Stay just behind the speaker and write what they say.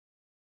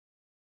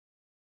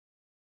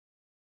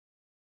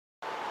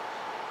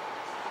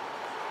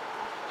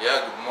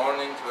Yeah, good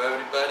morning to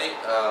everybody.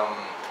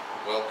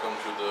 Welcome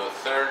to the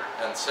third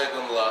and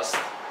second last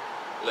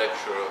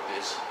lecture of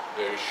this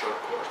very short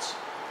course.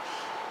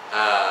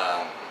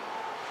 I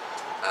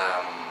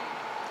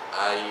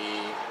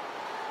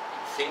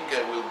think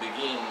I will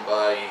begin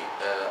by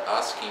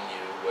asking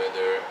you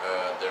whether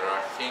there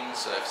are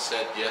things I've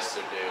said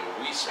yesterday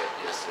or we said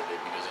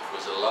yesterday, because it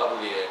was a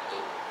lively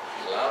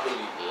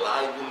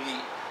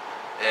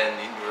and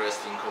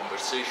interesting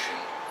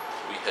conversation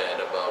we had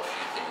about a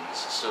few things.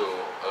 So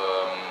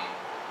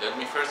let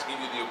me first give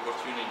you the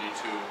opportunity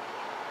to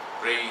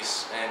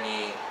raise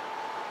any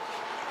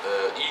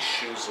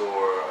issues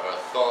or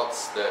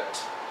thoughts that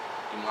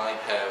you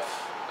might have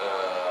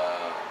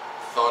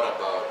thought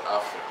about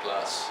after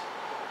class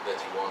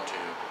that you want to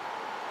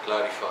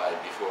clarify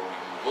before we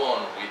move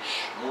on,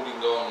 which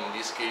moving on in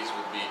this case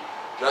would be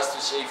just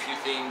to say a few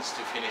things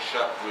to finish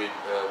up with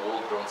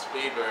Waldron's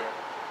paper,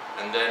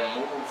 and then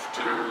move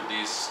to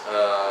this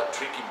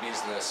tricky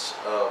business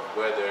of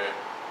whether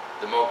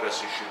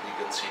democracy should be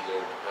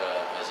considered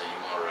as a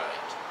human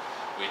right,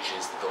 which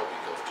is the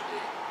topic of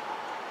today.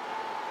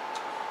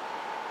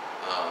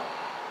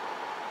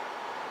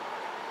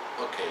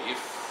 Okay,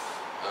 if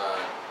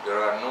there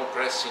are no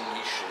pressing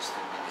issues to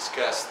be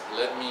discussed,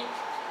 let me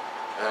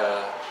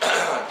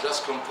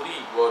just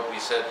complete what we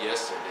said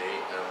yesterday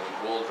with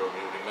Waldron.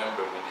 You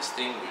remember we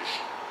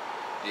distinguished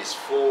these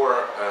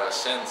four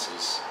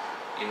senses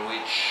in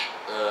which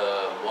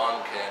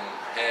one can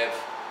have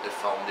a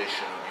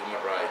foundation of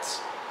human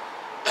rights.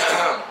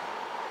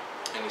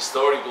 An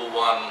historical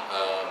one,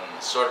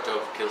 sort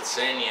of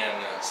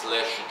Kelsenian /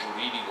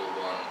 juridical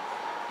one,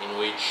 in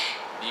which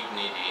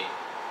dignity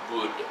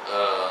would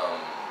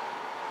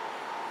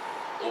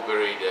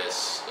operate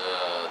as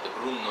the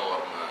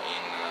Grundnorm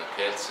in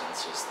Kelsen's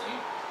system.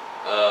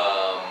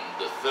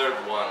 The third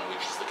one,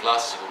 which is the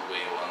classical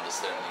way of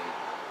understanding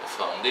a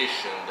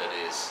foundation, that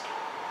is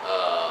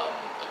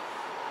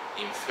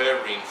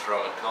inferring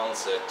from a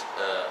concept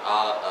A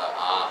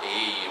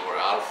or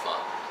alpha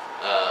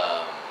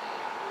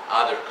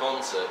other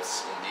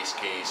concepts, in this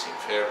case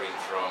inferring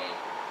from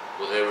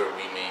whatever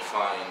we may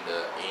find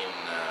in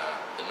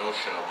the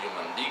notion of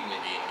human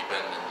dignity,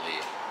 independently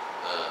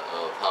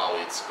of how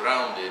it's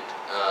grounded,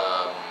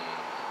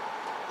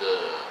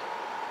 the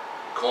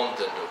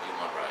content of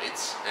human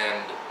rights.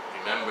 And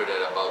remember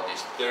that about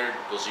this third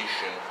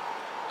position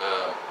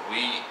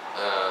we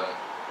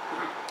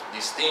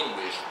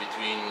distinguish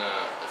between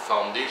a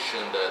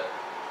foundation that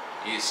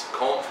is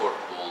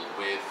comfortable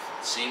with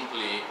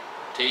simply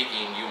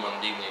taking human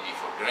dignity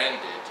for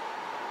granted,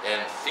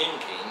 and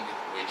thinking,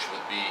 which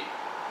would be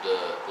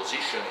the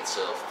position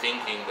itself,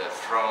 thinking that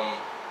from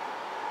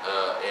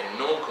a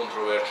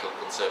non-controversial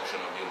conception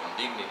of human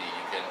dignity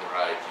you can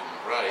derive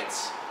human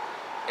rights,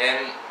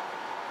 and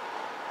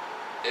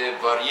a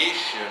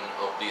variation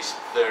of this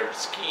third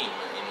scheme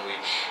in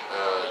which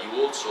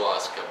you also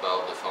ask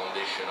about the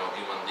foundation of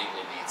human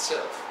dignity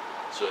itself.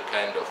 So a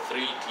kind of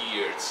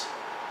three-tiered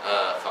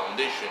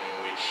foundation in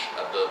which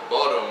at the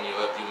bottom you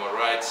have human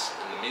rights,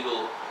 in the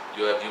middle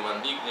you have human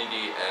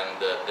dignity, and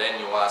then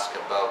you ask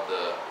about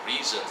the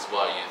reasons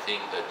why you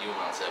think that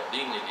humans have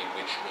dignity,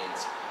 which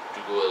means to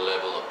go a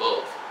level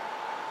above.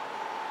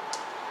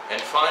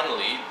 And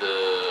finally,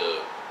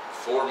 the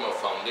form of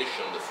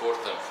foundation, the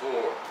fourth and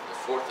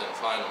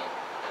final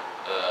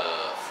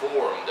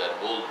form that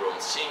Waldron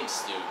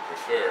seems to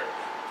prefer,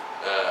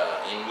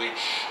 in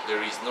which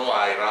there is no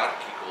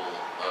hierarchical,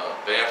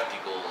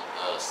 vertical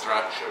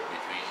structure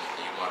between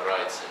human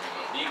rights and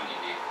human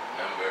dignity.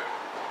 Remember,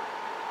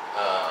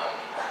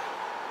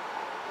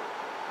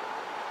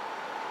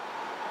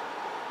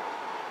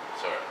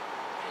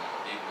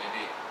 human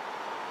dignity,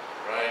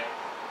 right?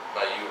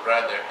 But you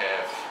rather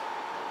have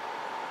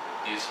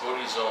this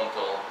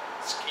horizontal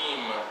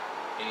scheme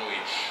in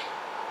which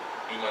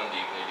human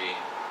dignity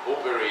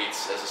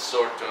operates as a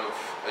sort of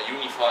a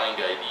unifying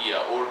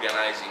idea,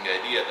 organizing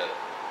idea that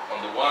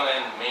on the one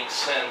hand makes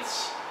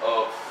sense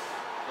of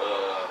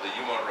the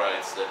human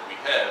rights that we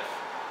have.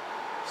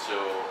 So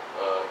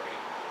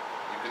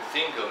you could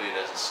think of it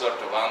as a sort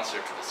of answer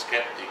to the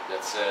skeptic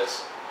that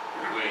says,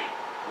 wait,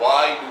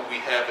 why do we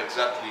have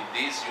exactly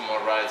these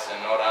human rights and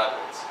not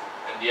others?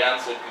 And the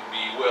answer could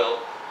be,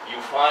 well,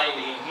 you find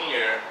in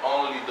here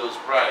only those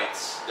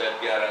rights that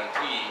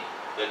guarantee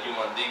that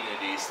human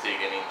dignity is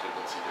taken into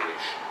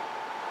consideration.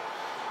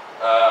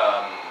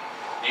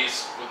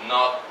 This would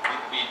not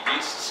be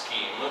this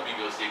scheme,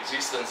 because the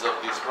existence of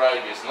this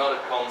right is not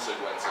a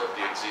consequence of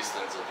the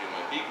existence of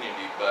human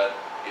dignity, but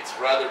it's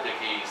rather the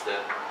case that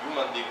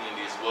human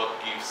dignity is what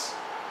gives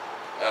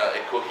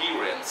a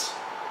coherence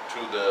to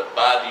the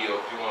body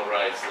of human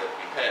rights that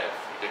we have.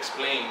 It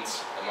explains,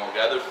 among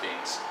other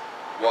things,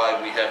 why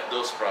we have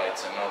those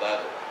rights and not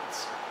other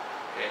rights.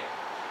 Okay?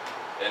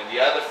 And the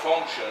other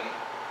function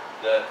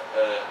that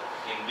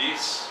in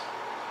this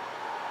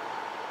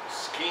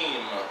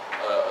scheme,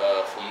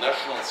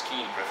 foundational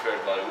scheme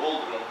preferred by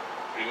Waldron,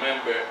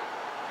 remember,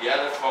 the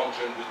other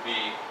function would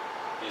be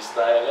this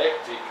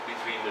dialectic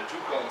between the two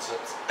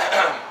concepts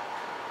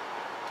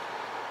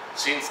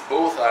since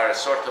both are a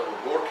sort of a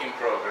work in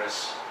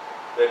progress,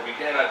 that we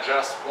can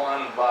adjust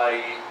one by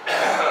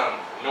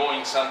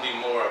knowing something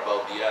more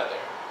about the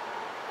other.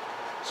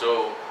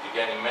 So you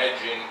can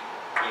imagine,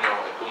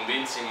 a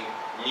convincing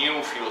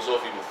new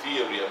philosophical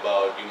theory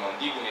about human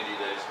dignity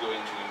that is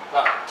going to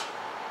impact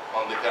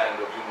on the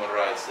kind of human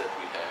rights that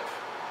we have.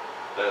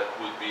 That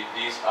would be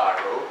this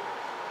arrow.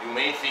 You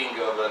may think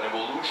of an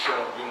evolution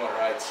of human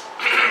rights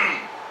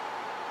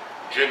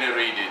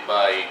generated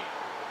by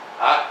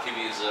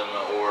activism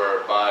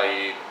or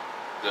by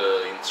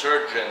the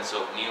insurgence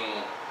of new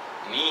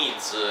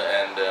needs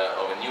and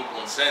of a new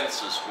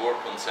consensus,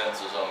 world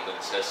consensus on the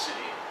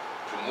necessity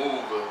to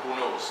move, who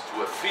knows,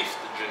 to a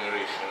fifth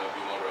generation of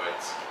human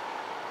rights.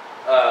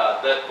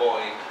 At that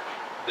point,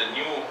 the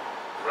new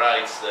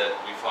rights that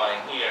we find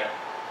here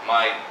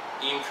might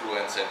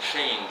influence and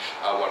change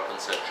our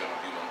conception of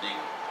human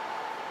dignity.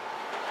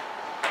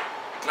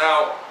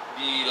 Now,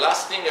 the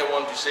last thing I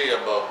want to say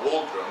about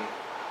Waldron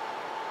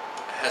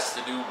has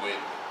to do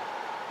with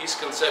his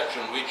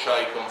conception, which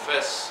I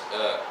confess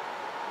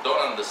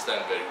don't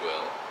understand very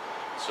well,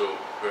 so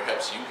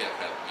perhaps you can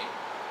help me,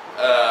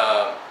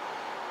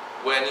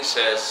 when he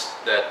says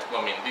that,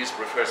 this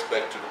refers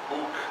back to the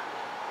book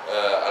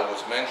I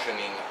was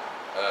mentioning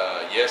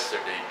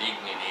yesterday,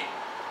 Dignity,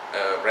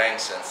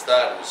 Ranks and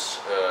Status,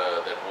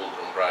 that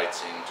Waldron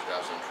writes in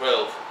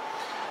 2012,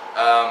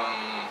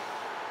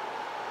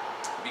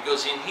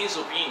 because in his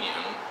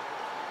opinion,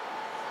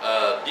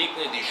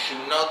 dignity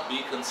should not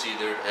be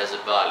considered as a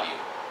value,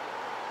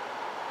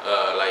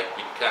 like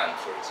with Kant,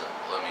 for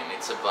example.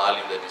 It's a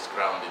value that is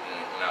grounded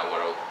in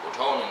our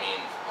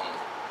autonomy,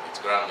 it's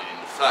grounded in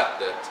the fact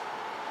that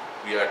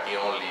we are the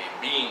only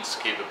beings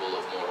capable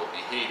of moral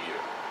behavior.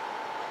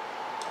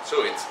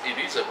 So it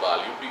is a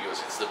value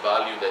because it's the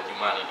value that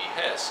humanity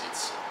has.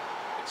 It's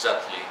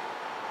exactly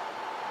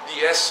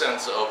the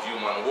essence of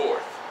human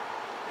worth.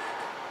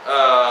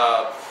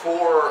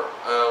 For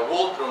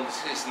Waldron,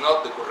 this is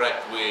not the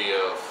correct way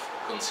of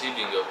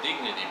conceiving of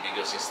dignity,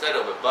 because instead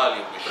of a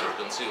value we should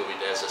conceive of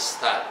it as a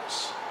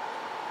status.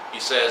 He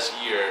says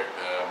here,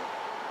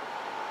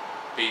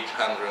 page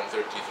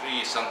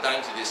 133,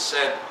 sometimes it is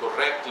said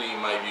correctly in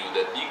my view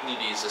that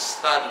dignity is a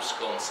status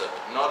concept,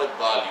 not a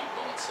value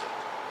concept.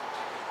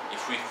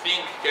 If we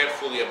think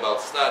carefully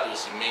about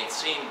status, it may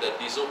seem that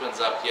this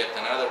opens up yet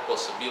another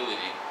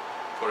possibility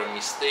for a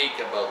mistake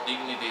about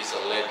dignity's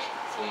alleged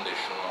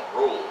foundational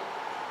role.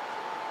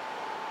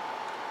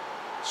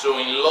 So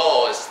in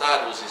law, a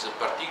status is a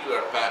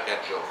particular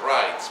package of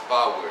rights,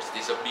 powers,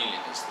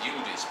 disabilities,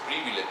 duties,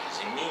 privileges,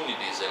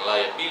 immunities and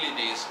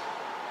liabilities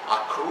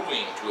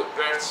accruing to a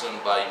person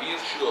by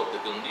virtue of the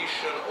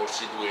condition or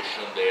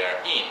situation they are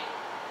in.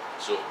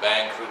 So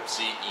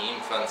bankruptcy,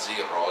 infancy,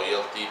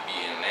 royalty,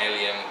 being an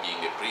alien,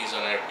 being a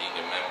prisoner, being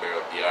a member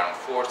of the armed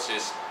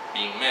forces,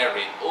 being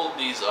married, all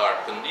these are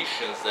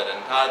conditions that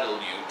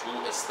entitle you to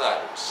a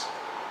status.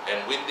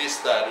 And with this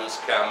status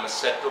come a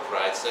set of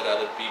rights that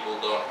other people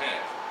don't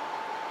have.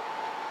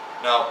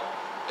 Now,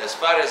 as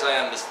far as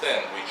I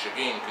understand, which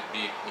again could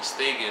be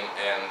mistaken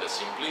and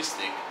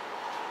simplistic,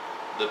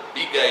 the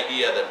big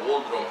idea that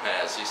Waldron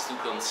has is to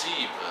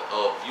conceive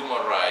of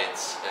human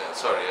rights,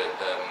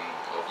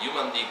 of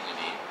human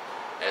dignity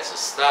as a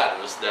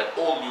status that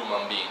all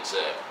human beings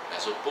have,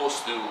 as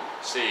opposed to,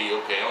 say,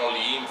 okay,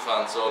 only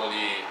infants,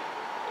 only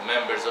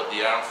members of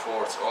the armed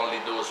force,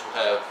 only those who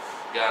have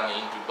gone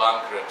into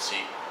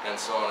bankruptcy, and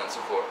so on and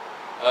so forth.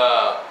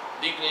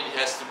 Dignity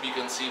has to be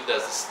conceived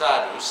as a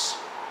status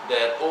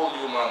that all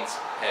humans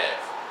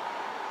have.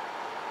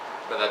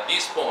 But at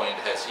this point,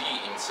 as he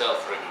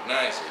himself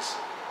recognizes,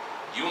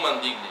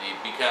 human dignity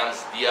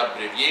becomes the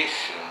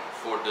abbreviation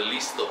for the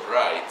list of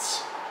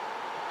rights,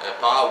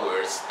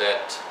 powers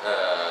that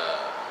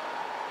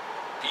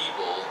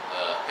people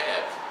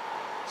have.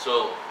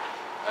 So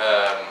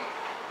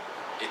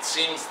it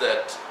seems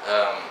that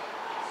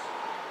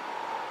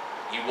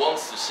he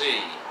wants to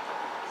say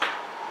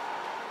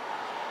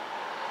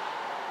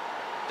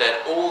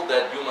that all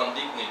that human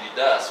dignity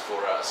does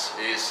for us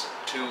is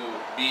to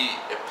be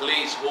a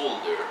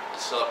placeholder, a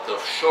sort of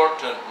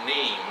shortened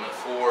name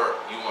for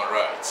human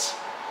rights,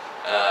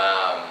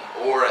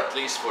 or at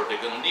least for the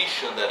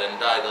condition that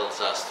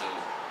entitles us to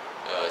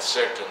a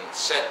certain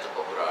set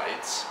of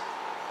rights,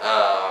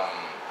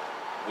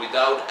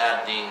 without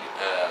adding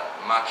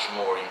much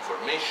more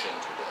information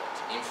to that.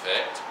 In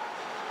fact,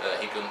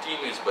 he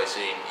continues by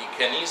saying, it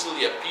can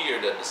easily appear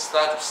that the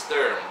status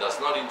term does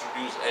not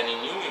introduce any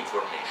new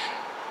information.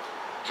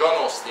 John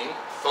Austin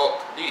thought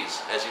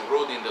this, as he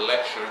wrote in the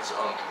lectures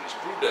on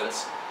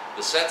jurisprudence,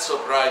 the sets of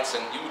rights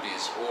and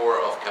duties,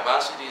 or of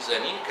capacities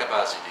and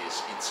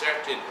incapacities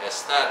inserted as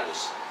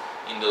status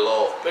in the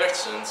law of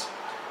persons,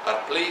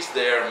 are placed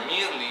there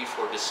merely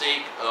for the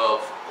sake of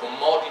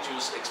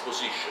commoditous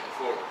exposition,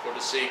 for the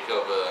sake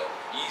of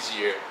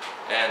easier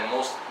and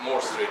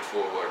more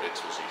straightforward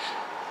exposition.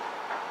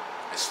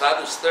 A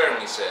status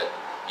term, he said,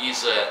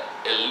 is an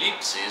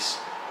ellipsis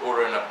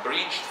or an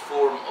abridged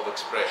form of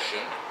expression,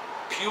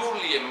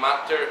 purely a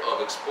matter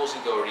of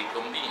expository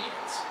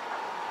convenience.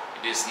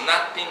 It is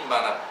nothing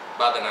but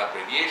but an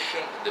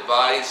abbreviation, a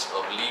device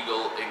of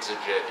legal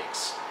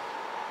exegetics.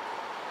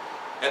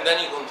 And then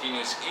he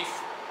continues, if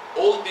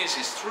all this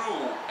is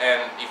true,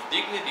 and if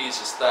dignity is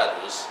a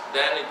status,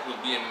 then it would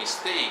be a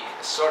mistake,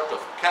 a sort of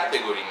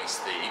category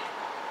mistake,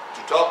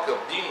 to talk of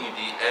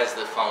dignity as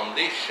the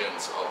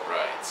foundations of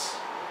rights.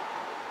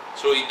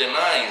 So he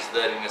denies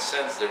that in a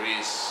sense there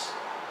is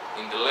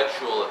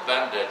intellectual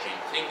advantage in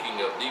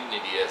thinking of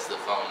dignity as the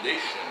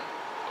foundation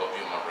of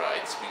human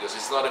rights, because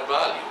it's not a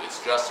value,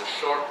 it's just a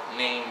short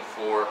name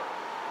for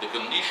the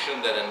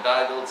condition that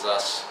entitles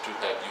us to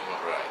have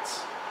human rights.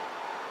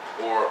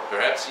 Or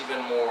perhaps even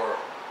more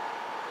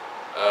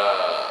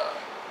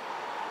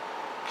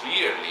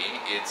clearly,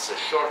 it's a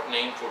short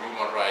name for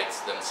human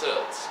rights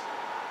themselves.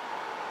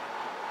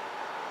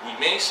 We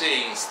may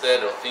say,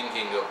 instead of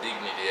thinking of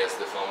dignity as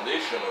the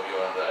foundation of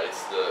human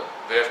rights, the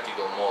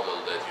vertical model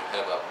that you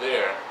have up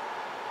there,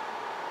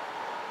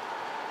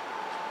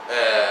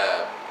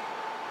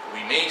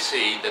 we may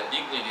say that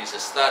dignity is a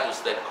status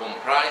that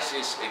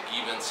comprises a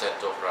given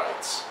set of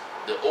rights.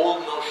 The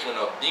old notion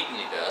of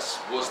dignitas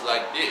was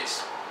like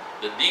this.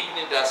 The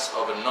dignitas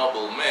of a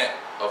noble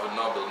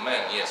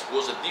man, yes,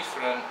 was a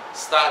different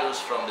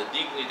status from the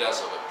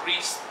dignitas of a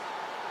priest,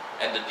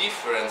 and the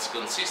difference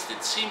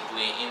consisted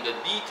simply in the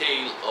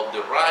detail of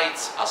the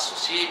rights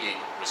associated,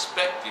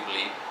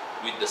 respectively,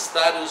 with the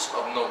status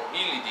of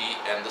nobility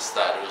and the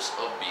status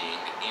of being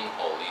in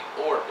holy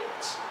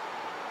orders.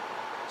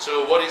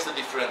 So what is the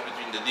difference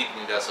between the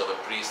dignitas of a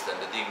priest and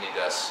the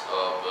dignitas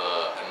of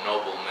a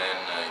nobleman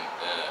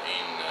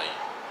in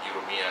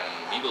European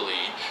Middle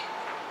Age?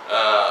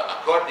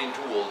 According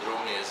to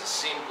Waldron, is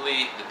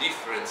simply the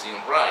difference in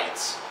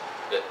rights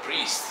that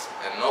priests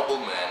and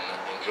noblemen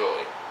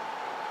enjoy.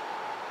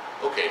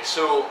 Okay,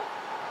 so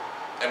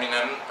I mean,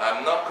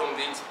 I'm not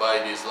convinced by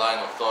this line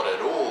of thought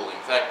at all.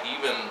 In fact,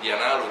 even the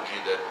analogy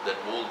that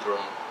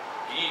Waldron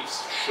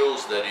gives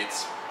shows that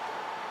it's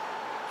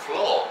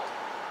flawed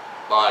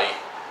by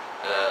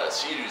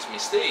serious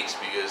mistakes,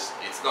 because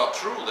it's not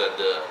true that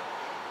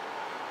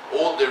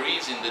all there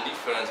is in the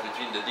difference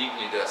between the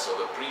dignitas of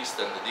a priest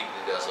and the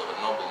dignitas of a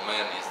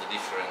nobleman is the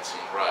difference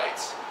in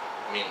rights.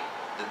 I mean,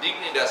 the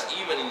dignitas,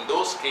 even in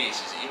those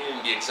cases, even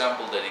in the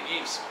example that he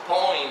gives,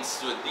 points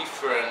to a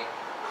different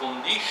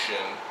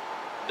condition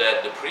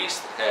that the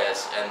priest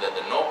has and that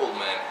the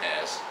nobleman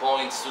has,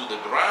 points to the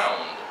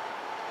ground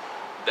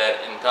that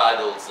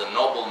entitles the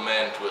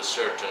nobleman to a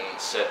certain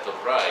set of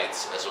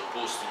rights, as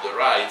opposed to the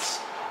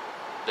rights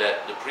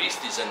that the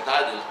priest is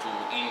entitled to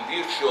in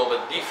virtue of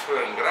a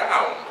different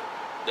ground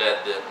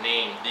that the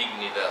name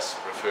dignitas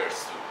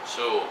refers to.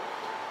 So,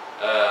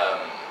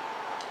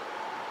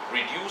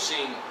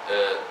 reducing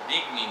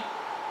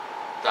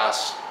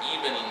dignitas,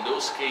 even in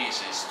those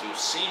cases, to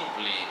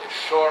simply a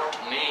short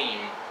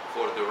name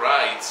for the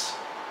rights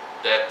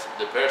that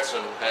the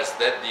person who has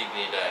that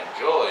dignita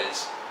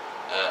enjoys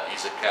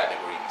is a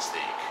category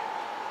mistake.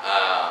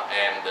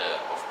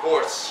 Of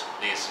course,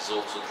 this is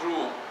also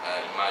true,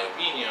 in my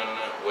opinion,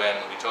 when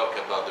we talk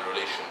about the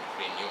relation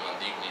between human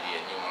dignity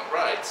and human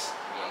rights.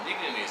 Human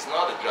dignity is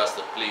not just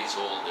a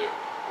placeholder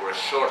or a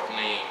short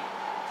name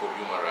for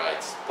human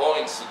rights. It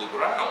points to the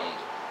ground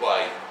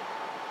quite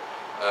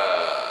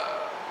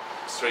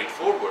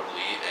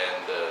straightforwardly,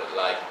 and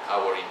like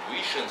our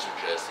intuition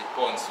suggests, it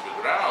points to the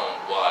ground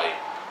why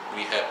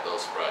we have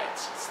those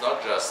rights. It's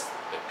not just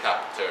a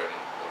cap turn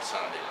or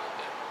something like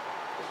that.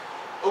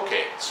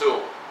 Okay,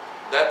 so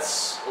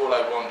that's all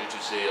I wanted to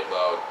say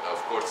about, of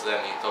course, then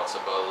he talks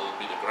about a little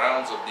bit the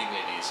grounds of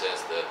dignity. He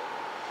says that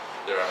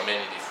there are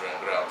many different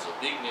grounds of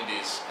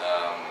dignities,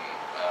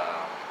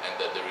 and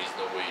that there is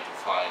no way to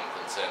find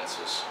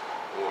consensus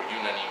or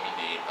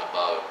unanimity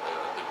about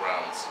the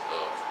grounds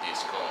of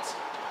this concept.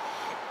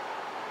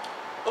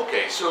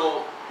 Okay,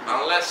 so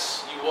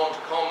unless you want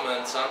to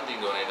comment something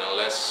on it,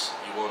 unless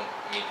you want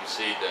me to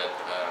say that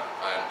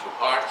I am too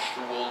harsh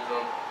to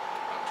Waldron,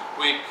 I'm too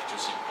quick, too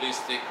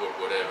simplistic, or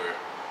whatever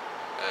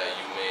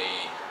you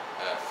may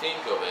think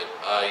of it,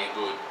 I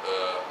would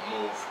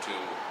move to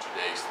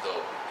today's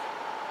topic.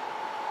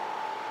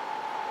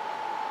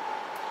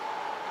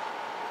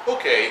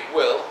 Okay,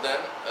 well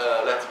then,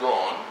 let's go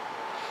on.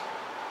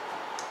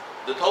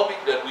 The topic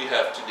that we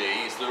have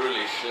today is the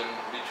relation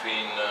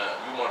between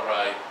human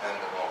right and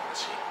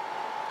democracy.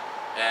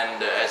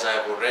 And as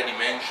I've already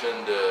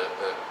mentioned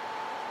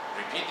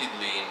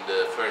repeatedly in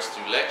the first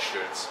two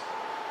lectures,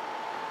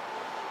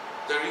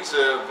 there is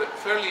a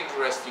fairly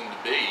interesting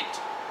debate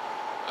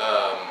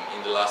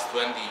in the last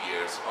 20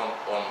 years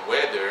on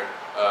whether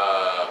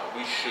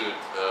we should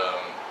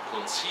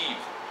conceive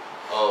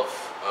of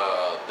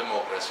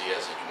democracy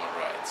as a human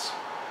rights.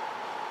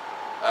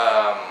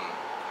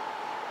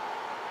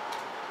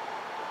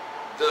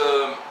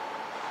 The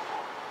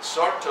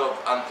sort of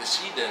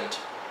antecedent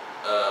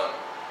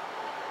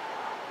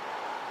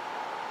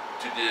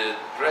to the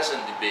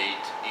present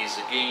debate is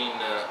again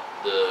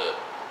the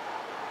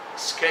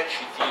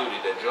sketchy theory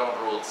that John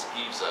Rawls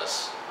gives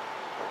us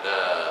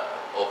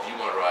of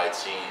human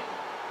rights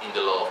in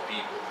the law of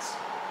peoples.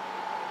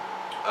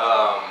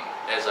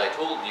 As I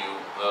told you,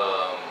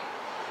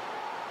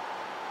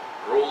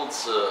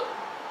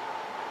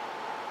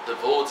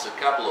 devotes a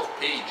couple of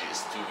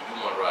pages to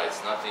human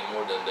rights, nothing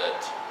more than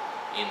that,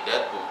 in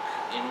that book,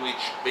 in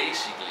which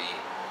basically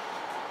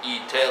he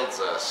tells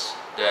us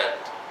that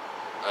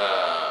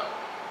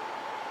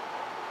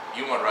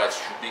human rights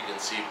should be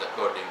conceived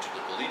according to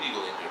the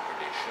political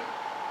interpretation.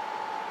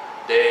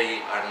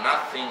 They are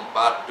nothing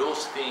but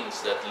those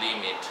things that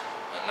limit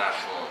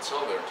national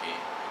sovereignty,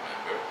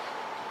 remember.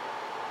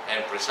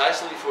 And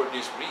precisely for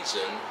this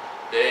reason,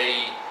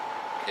 they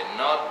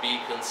cannot be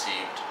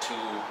conceived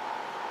too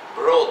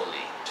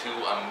broadly, too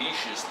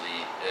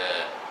ambitiously,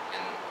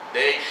 and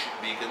they should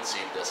be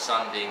conceived as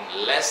something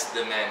less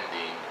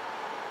demanding,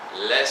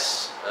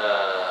 less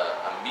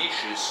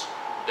ambitious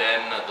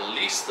than the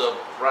list of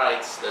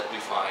rights that we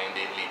find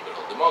in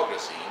liberal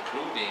democracy,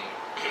 including,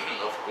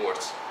 of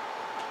course,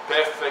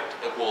 perfect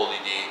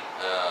equality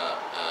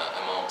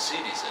among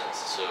citizens.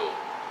 So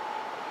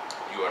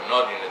you are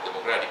not in a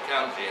democratic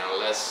country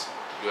unless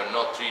you are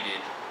not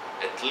treated,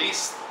 at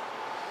least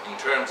in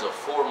terms of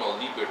formal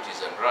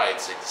liberties and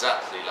rights,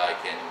 exactly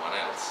like anyone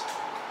else.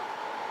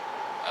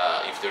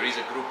 If there is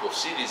a group of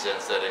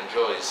citizens that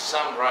enjoys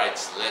some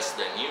rights less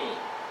than you,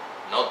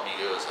 not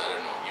because, I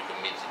don't know, you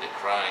committed a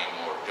crime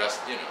or just,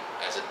 you know,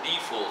 as a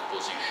default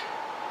position.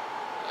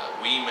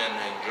 Women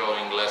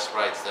enjoying less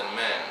rights than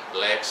men,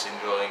 blacks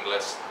enjoying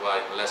less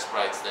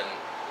rights than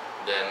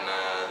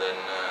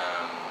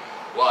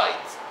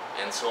white,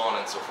 and so on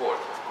and so forth.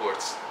 Of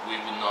course, we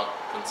would not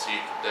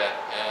conceive that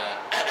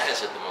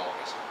as a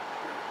democracy.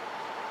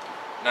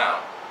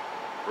 Now,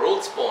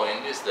 Rawls'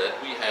 point is that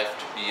we have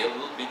to be a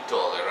little bit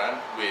tolerant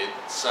with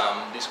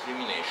some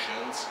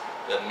discriminations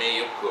that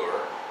may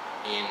occur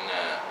in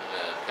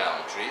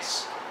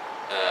countries,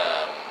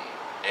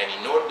 and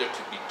in order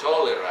to be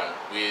tolerant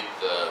with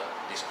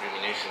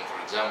discrimination, for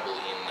example,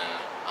 in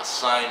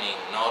assigning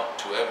not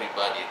to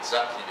everybody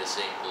exactly the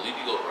same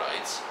political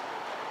rights,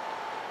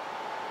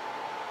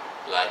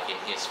 like in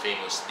his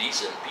famous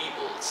Decent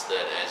Peoples,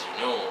 that, as you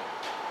know,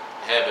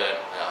 have a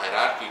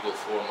hierarchical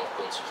form of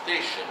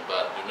consultation,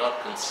 but do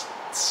not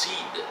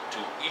concede to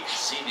each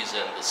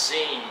citizen the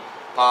same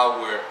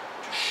power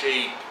to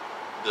shape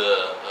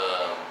the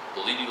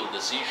political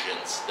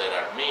decisions that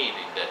are made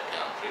in that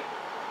country.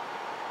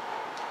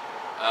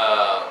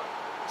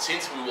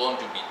 Since we want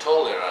to be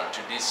tolerant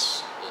to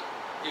this,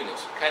 you know,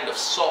 kind of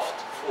soft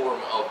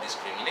form of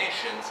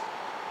discriminations,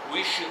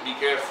 we should be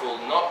careful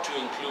not to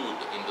include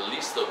in the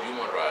list of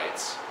human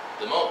rights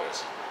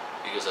democracy,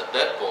 because at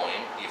that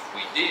point, if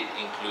we did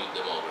include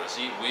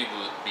democracy, we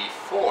would be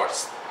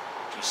forced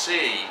to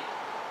say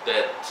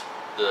that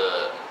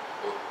the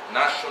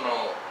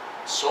national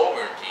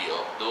sovereignty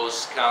of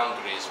those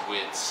countries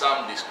with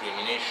some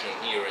discrimination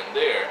here and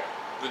there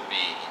could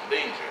be in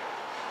danger.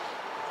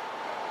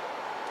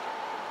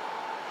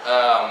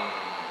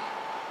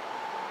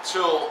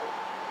 So,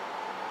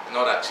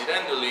 not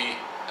accidentally,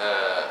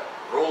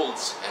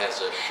 Rawls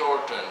has a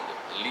shortened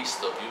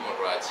list of human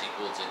rights. He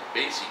calls it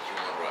basic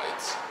human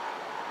rights,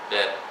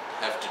 that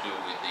have to do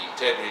with the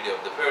integrity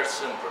of the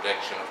person,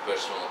 protection of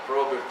personal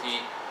property,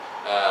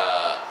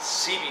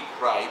 civic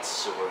rights.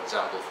 So, for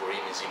example, for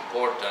him is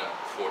important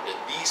for the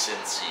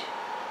decency,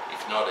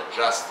 if not a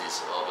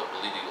justice, of a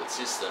political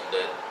system,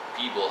 that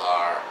people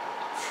are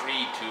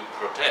free to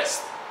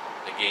protest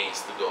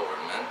against the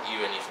government,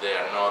 even if they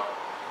are not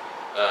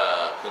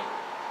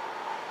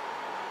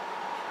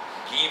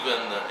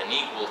given an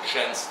equal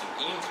chance to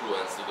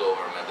influence the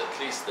government. At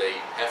least they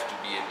have to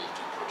be able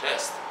to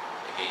protest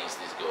against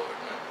this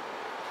government.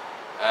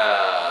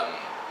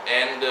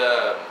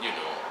 You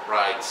know,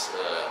 rights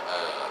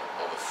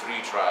of a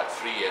free trial,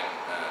 free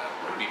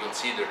and be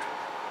considered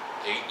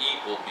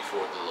equal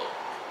before the law.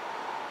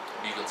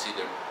 Be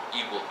considered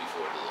equal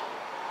before the law.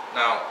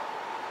 Now,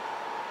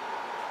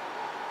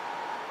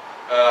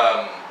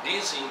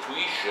 this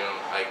intuition,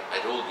 I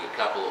told you a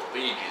couple of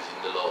pages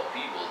in the Law of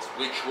Peoples,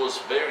 which was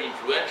very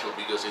influential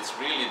because it's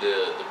really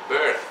the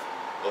birth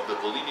of the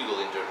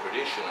political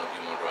interpretation of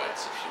human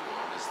rights, if you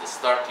want. It's the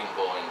starting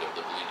point of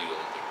the political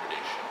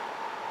interpretation.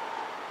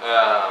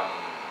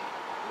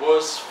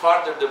 Was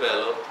further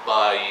developed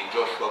by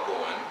Joshua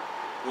Cohen,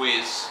 who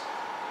is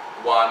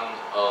one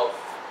of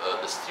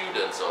the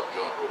students of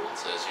John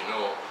Rawls. As you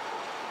know,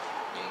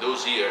 in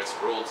those years,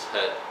 Rawls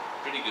had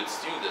pretty good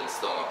students: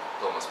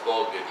 Thomas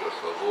Pogge,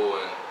 Joshua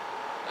Cohen,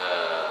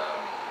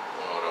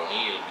 Honora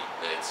O'Neill.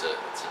 It's a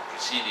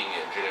preceding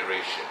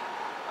generation.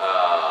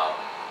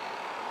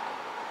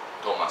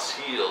 Thomas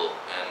Hill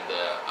and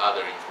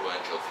other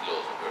influential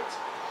philosophers.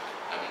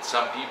 I mean,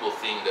 some people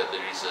think that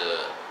there is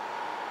a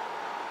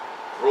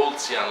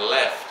Rawlsian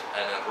left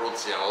and a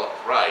Rawlsian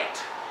right,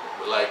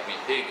 like with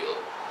Hegel,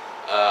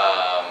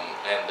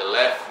 and the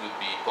left would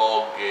be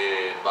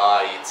Pogge,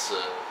 Baitz,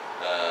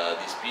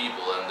 these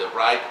people, and the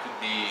right could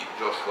be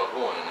Joshua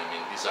Cohen. I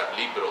mean, these are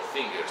liberal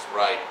thinkers,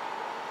 right,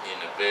 in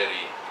a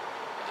very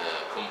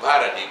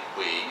comparative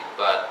way,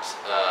 but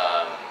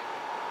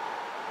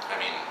I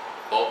mean,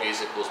 Pogge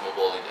is a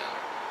cosmopolitan,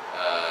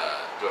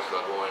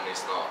 Joshua Cohen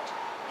is not,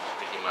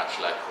 pretty much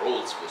like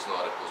Rawls was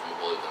not a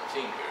cosmopolitan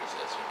thinker, as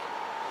you know.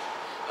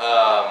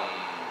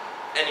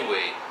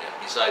 Anyway,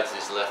 besides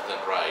this left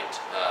and right,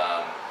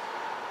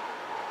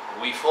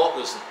 we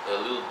focus a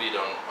little bit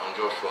on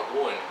Joshua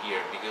Cohen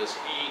here because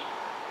he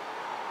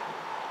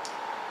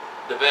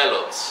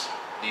develops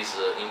this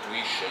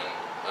intuition,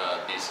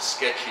 this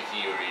sketchy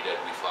theory that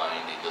we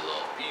find in the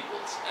law of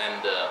peoples.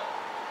 And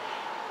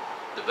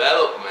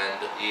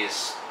development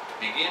is, to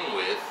begin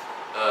with,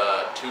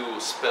 to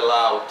spell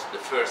out the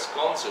first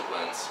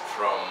consequence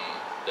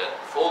that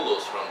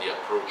follows from the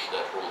approach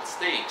that holds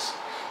stakes,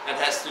 and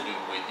has to do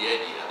with the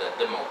idea that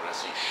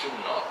democracy should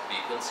not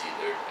be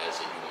considered as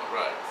a human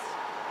right,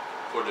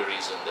 for the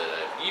reason that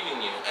I've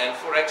given you, and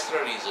for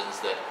extra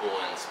reasons that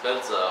Cohen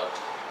spells out,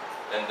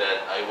 and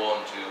that I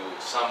want to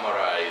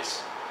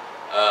summarize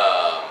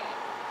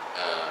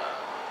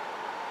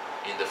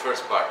in the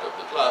first part of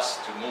the class,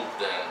 to move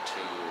then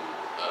to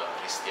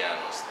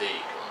Cristiano's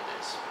take on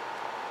this.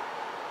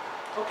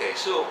 Okay,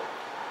 so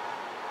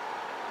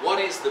what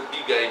is the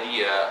big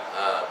idea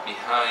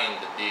behind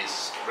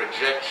this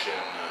rejection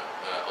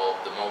of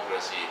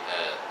democracy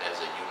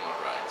as a human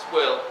right?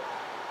 Well,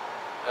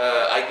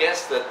 I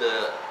guess that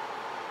the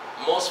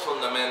most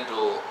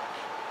fundamental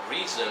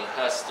reason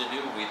has to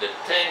do with the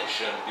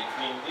tension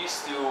between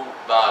these two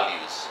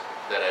values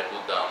that I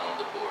put down on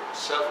the board: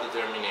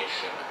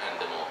 self-determination and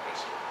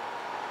democracy.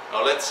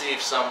 Now let's see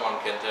if someone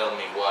can tell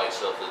me why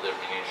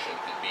self-determination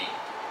could be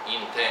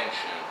in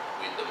tension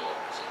with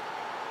democracy.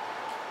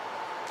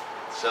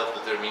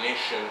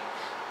 Self-determination,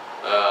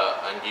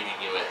 I'm giving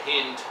you a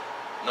hint,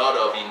 not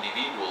of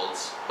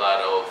individuals,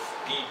 but of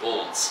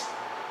peoples.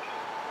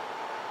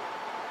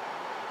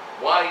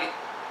 Why?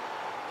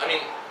 I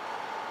mean,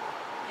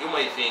 you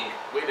may think,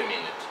 wait a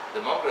minute,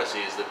 democracy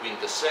is the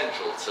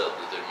quintessential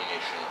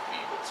self-determination of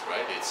peoples,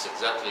 right? It's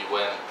exactly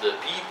when the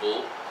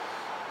people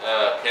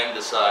can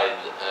decide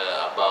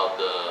about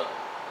the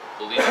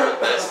political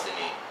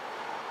destiny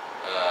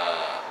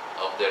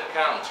of their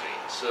country.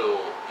 So,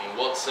 in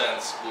what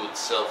sense would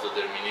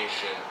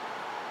self-determination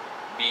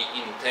be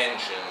in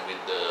tension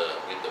with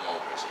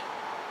democracy?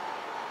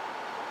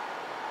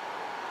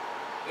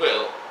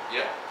 Well,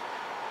 yeah.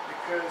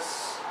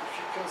 Because if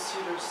you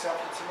consider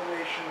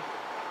self-determination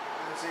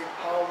as a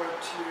power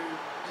to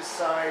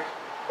decide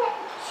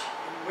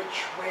in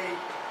which way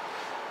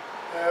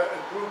a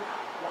group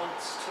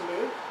wants to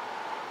live,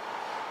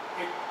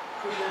 it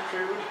could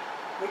include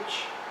which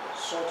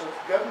sort of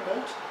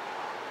government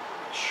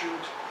it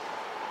should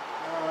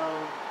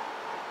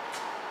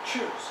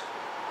choose.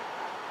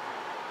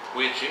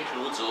 Which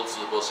includes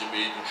also the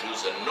possibility to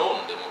choose a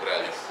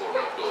non-democratic form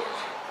of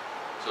government.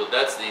 So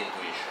that's the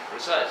intuition,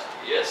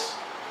 precisely, yes.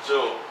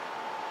 So,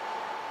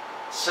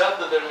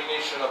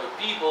 self-determination of the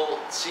people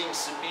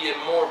seems to be a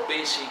more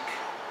basic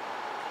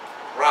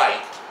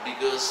right,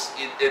 because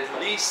it at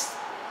least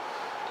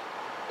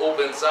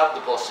opens up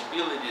the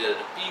possibility that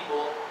the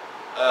people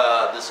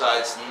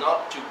decides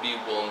not to be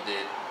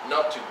wanted,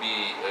 not to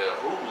be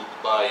ruled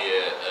by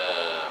a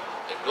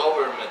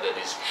government that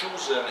is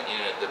chosen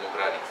in a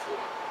democratic form.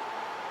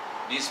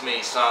 This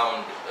may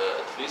sound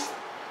at least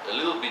a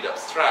little bit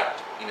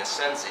abstract. In a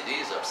sense it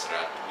is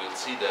abstract, we'll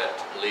see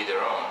that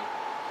later on,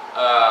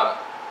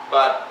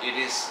 but it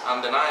is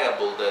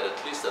undeniable that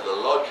at least at a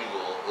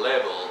logical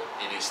level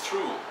it is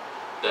true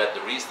that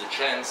there is the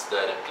chance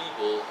that a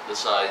people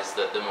decides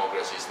that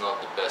democracy is not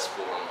the best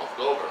form of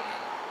government.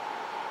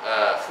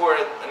 For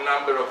a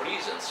number of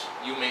reasons.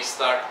 You may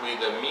start with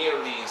a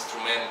merely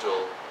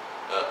instrumental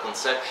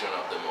conception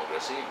of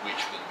democracy, which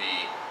would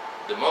be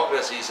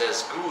democracy is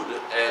as good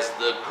as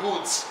the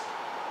goods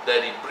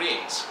that it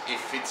brings.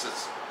 If it's,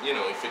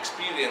 if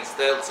experience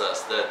tells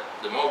us that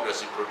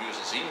democracy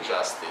produces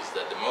injustice,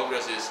 that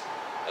democracy is,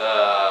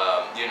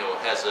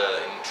 has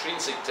an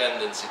intrinsic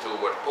tendency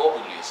toward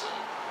populism,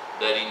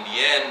 that in the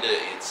end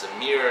it's a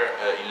mere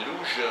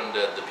illusion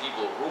that the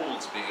people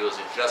rules because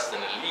it's just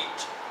an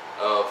elite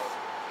of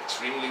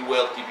extremely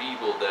wealthy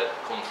people that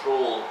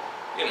control,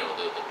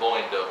 the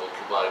point of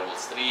Occupy Wall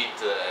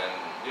Street and,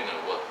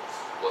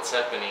 what's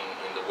happening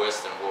in the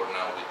Western world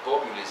now with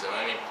populism.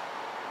 I mean,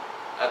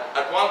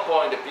 at one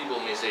point the people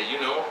may say,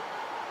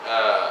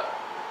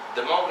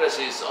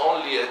 democracy is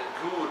only a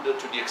good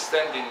to the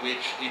extent in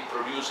which it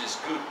produces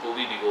good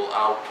political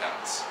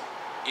outcomes.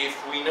 If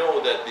we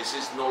know that this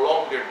is no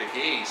longer the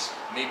case,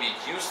 maybe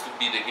it used to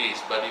be the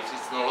case, but if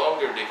it's no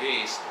longer the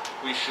case,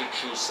 we should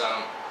choose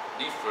some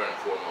different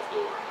form of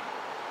government.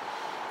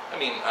 I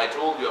mean, I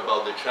told you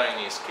about the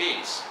Chinese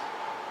case.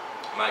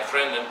 My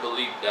friend and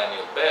colleague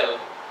Daniel Bell,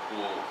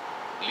 who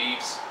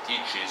lives,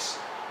 teaches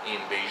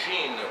in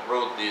Beijing,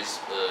 wrote this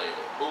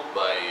book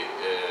by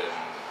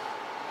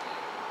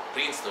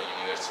Princeton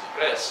University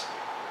Press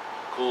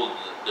called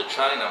The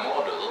China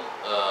Model,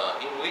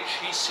 in which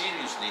he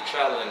seriously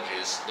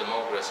challenges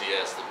democracy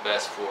as the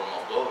best form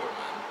of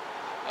government,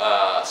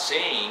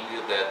 saying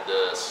that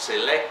the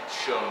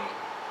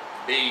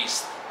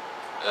selection-based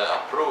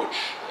approach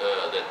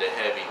that they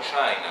have in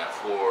China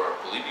for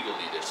political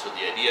leaders, so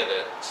the idea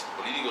that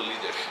political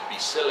leaders should be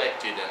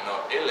selected and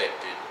not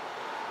elected,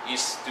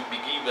 is to be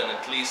given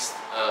at least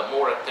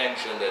more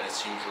attention than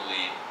is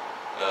usually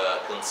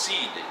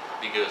concede,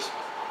 because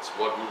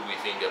what would we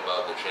think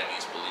about the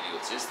Chinese political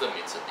system?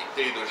 It's a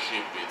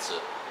dictatorship, it's a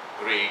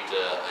great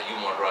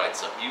human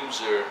rights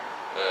abuser.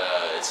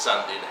 It's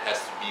something that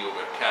has to be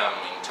overcome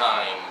in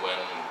time when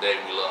they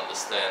will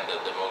understand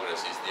that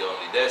democracy is the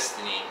only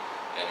destiny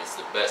and it's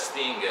the best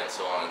thing, and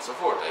so on and so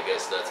forth. I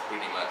guess that's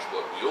pretty much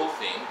what we all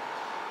think.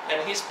 And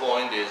his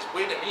point is,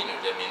 wait a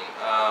minute, I mean,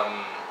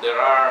 there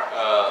are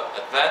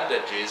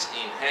advantages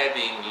in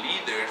having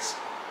leaders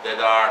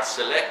that are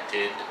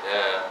selected,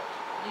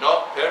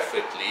 not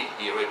perfectly,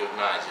 he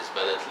recognizes,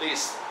 but at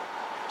least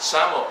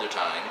some of the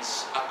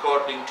times,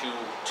 according to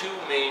two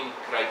main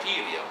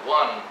criteria.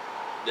 One,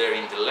 their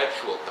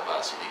intellectual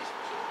capacities.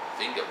 So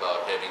think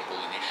about having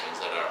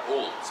politicians that are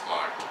all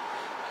smart.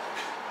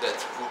 That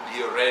would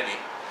be already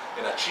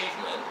an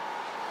achievement.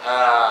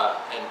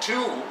 And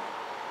two,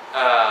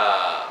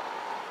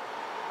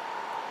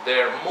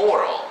 their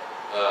moral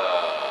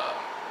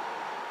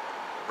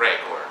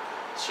record.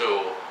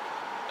 So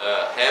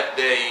have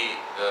they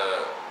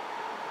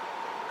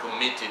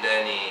committed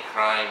any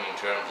crime in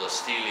terms of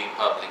stealing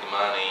public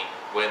money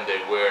when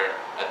they were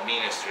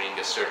administering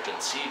a certain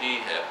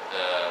city?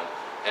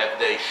 Have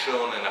they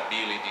shown an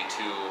ability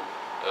to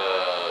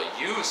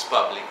use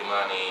public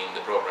money in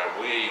the proper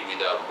way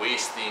without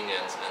wasting,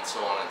 and so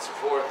on and so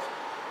forth?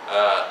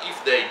 If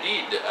they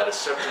did at a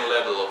certain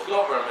level of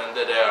government,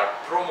 that they are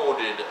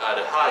promoted at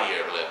a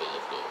higher level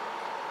of government.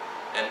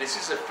 And this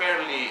is a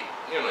fairly,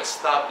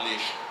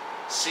 established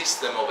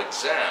system of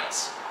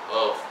exams,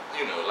 of,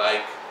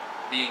 like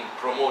being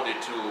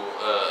promoted to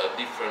a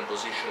different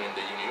position in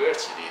the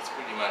university. It's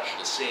pretty much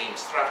the same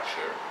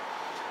structure.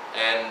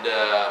 And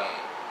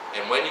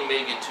when you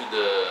make it to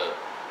the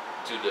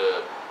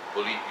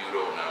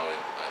Politburo now,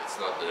 it's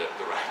not the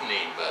right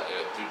name, but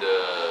to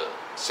the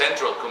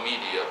Central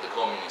Committee of the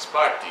Communist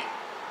Party,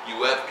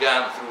 you have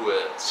gone through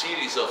a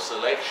series of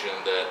selection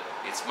that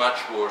it's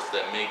much worse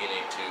than making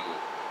it to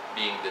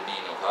being the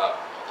Dean of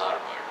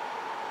Harvard.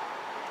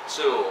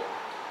 So,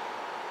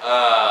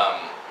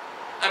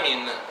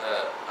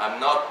 I'm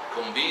not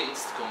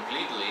convinced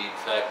completely. In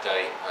fact,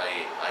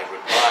 I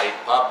replied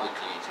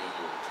publicly to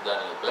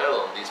Daniel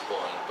Bell on this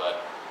point,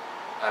 but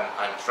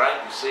I'm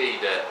trying to say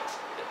that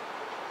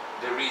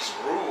there is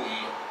room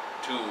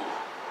to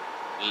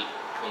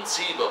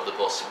conceive of the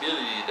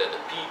possibility that the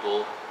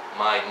people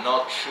might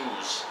not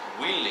choose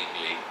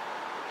willingly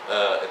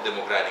a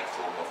democratic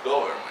form of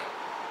government.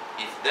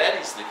 If that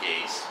is the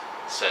case,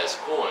 says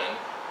Cohen,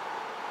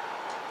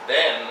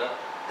 then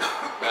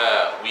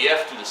we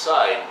have to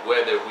decide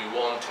whether we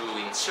want to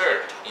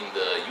insert in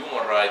the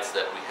human rights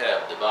that we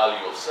have the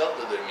value of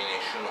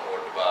self-determination or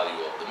the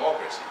value of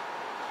democracy.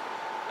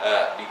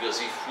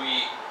 Because if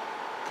we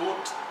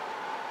put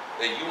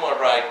a human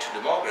right to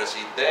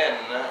democracy, then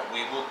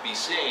we would be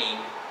saying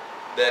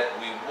that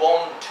we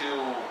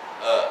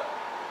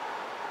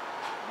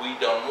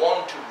don't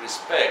want to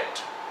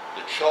respect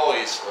the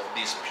choice of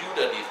these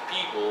putative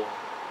people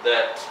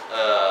that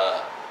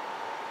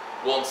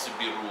wants to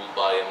be ruled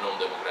by a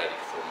non-democratic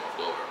form of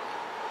government.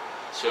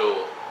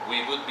 So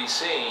we would be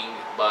saying,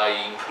 by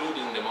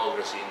including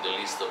democracy in the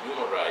list of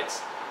human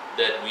rights,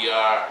 that we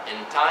are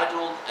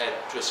entitled and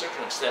to a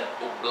certain extent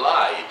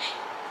obliged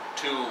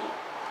to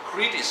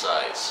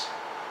criticize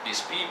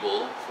these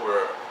people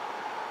for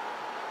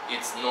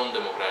its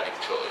non-democratic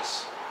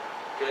choice.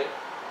 Okay?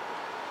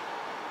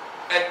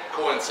 And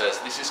Cohen says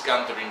this is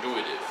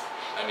counterintuitive.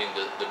 I mean,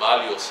 the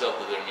value of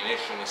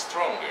self-determination is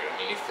stronger. I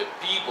mean, if a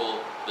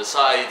people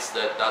decides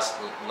that does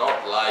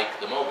not like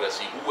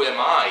democracy, who am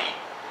I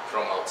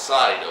from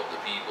outside of the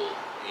people,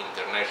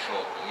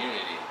 international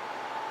community,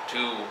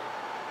 to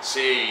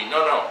say,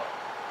 no,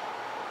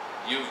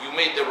 you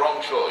made the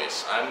wrong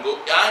choice. I'm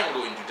going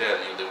to tell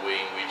you the way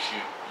in which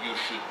you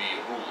should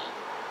be ruled.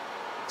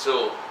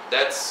 So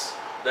that's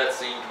the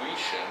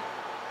intuition.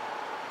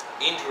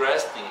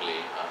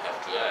 Interestingly, I have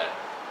to add,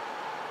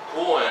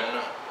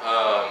 Cohen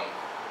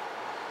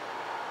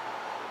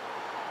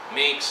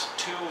makes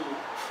two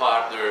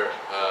further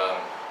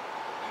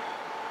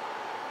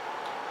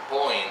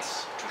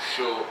points to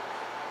show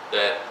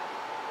that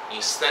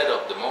instead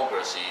of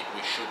democracy,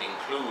 we should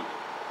include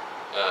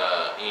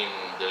in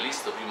the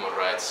list of human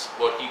rights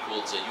what he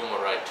calls a human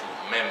right to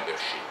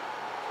membership.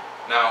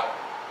 Now,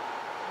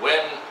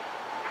 when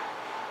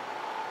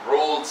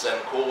Rawls and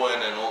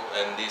Cohen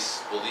and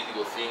these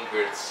political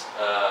thinkers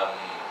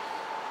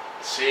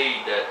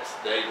say that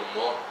they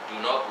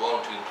do not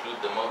want to include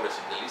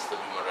democracy in the list of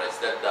human rights,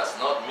 that does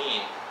not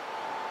mean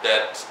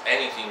that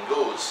anything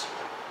goes.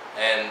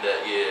 And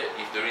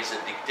if there is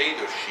a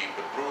dictatorship,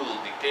 a brutal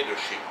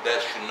dictatorship, that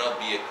should not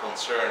be a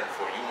concern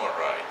for human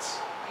rights.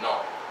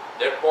 No.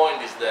 Their point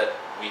is that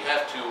we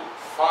have to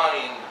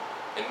find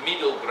a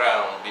middle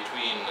ground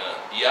between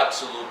the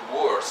absolute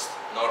worst,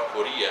 North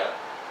Korea,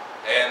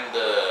 and,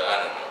 I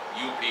don't know,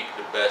 you pick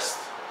the best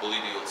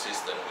political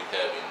system we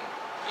have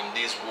in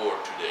this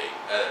world today.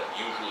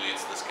 Usually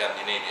it's the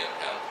Scandinavian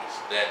countries,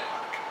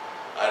 Denmark,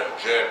 I don't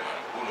know,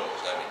 Germany, who knows,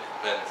 I mean, it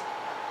depends.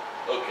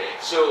 Okay,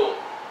 so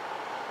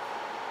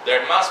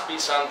there must be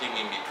something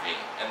in between,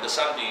 and the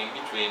something in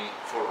between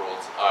for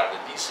Rawls are the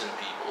decent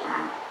people.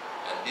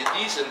 And the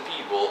decent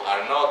people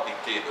are not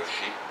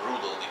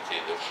brutal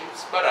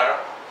dictatorships, but are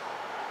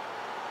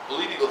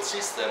political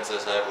systems,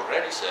 as I've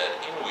already said,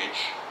 in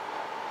which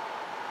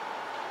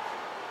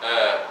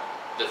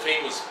the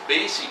famous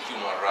basic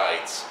human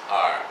rights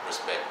are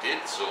respected.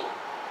 So,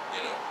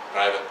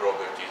 private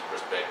property is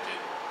respected.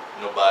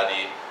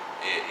 Nobody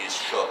is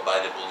shot by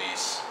the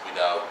police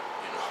without,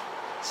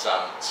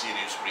 some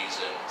serious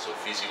reason. So,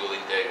 physical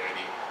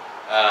integrity.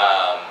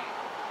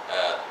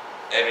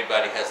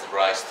 Everybody has the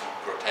right to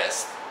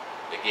protest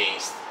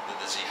against the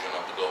decision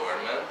of the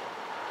government.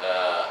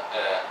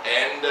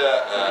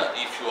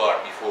 If you are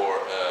before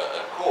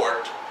a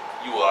court,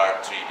 you are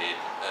treated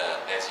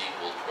as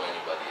equal to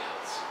anybody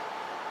else.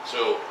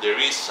 So there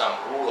is some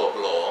rule of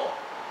law,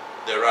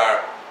 there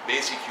are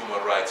basic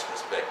human rights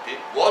respected.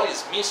 What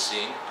is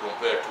missing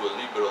compared to a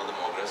liberal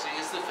democracy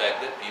is the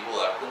fact that people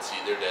are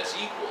considered as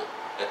equal,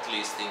 at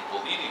least in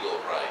political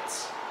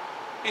rights.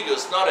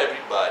 Because not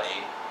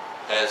everybody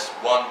has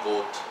one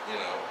vote,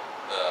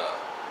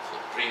 the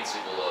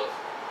principle of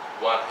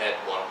one head,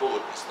 one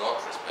vote is not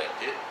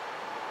respected.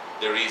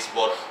 There is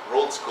what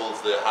Rawls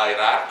calls the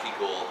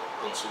hierarchical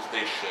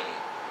consultation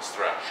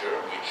structure,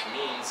 which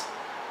means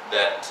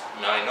that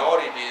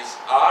minorities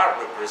are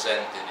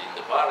represented in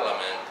the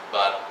parliament,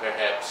 but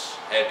perhaps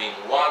having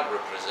one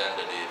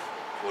representative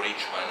for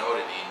each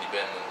minority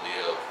independently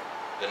of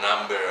the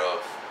number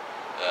of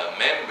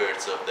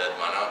members of that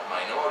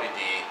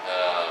minority.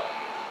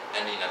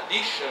 And in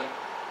addition,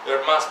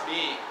 there must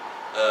be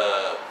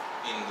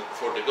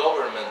for the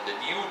government the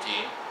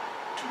duty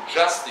to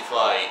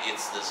justify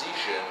its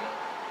decision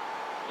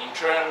in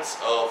terms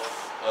of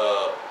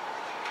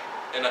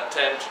an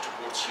attempt to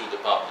pursue the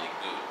public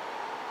good.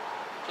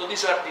 So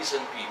these are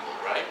decent people,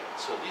 right?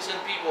 So decent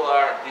people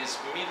are this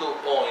middle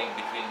point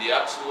between the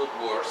absolute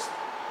worst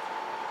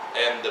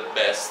and the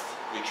best,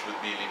 which would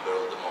be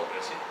liberal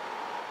democracy.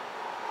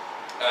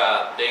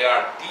 They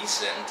are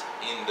decent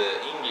in the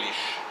English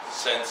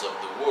sense of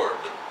the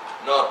word,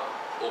 not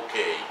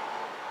okay.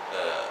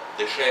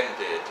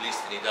 Decente, at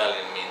least in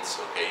Italian, means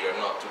okay, you're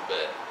not too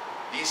bad.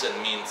 Decent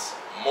means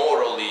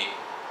morally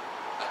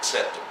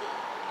acceptable,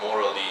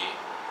 morally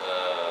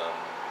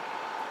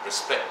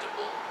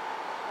respectable.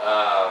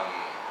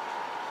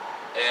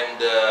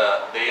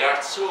 They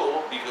are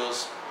so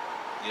because,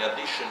 in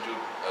addition to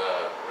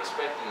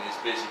respecting these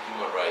basic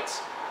human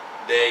rights,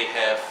 they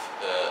have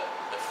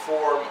a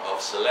form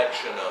of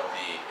selection of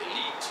the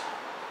elite,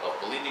 of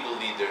political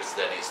leaders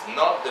that is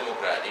not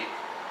democratic,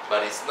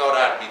 but it's not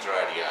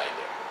arbitrary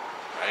either,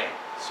 right?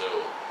 So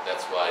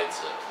that's why it's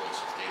a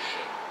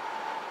consultation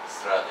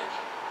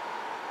strategy.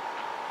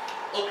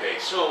 Okay,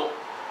 so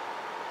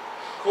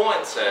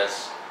Cohen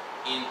says,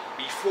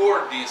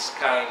 before this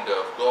kind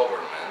of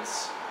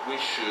governments, we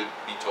should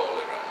be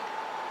tolerant.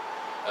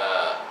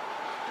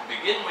 To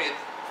begin with,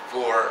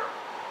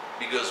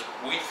 because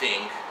we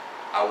think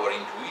our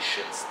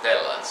intuitions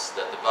tell us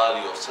that the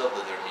value of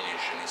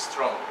self-determination is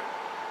stronger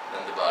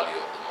than the value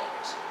of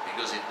democracy.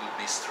 Because it would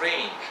be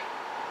strange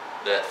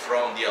that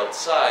from the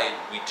outside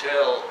we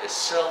tell a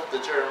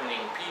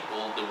self-determining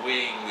people the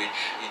way in which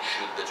it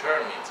should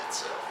determine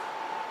itself.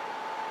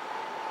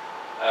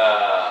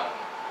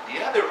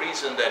 The other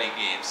reason that he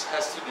gives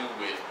has to do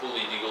with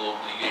political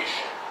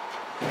obligation.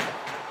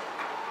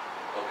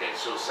 Okay,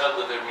 so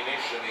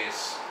self-determination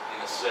is,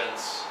 in a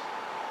sense,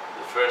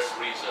 the first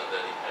reason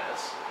that he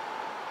has.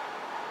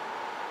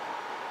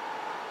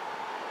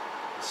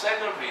 The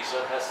second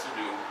reason has to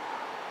do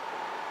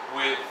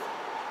with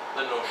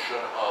the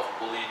notion of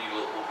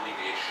political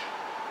obligation.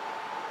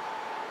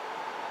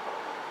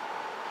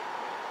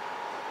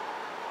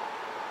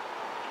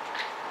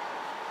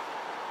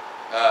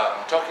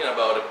 I'm talking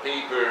about a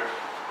paper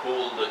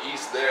called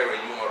Is There a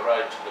Human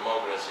Right to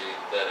Democracy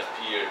that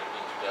appeared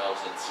in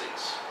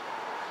 2006.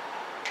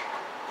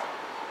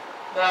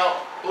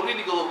 Now,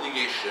 political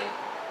obligation,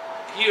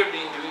 here the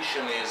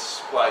intuition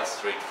is quite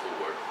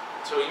straightforward.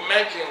 So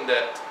imagine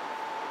that,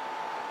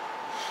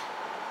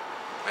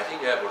 I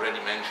think I have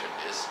already mentioned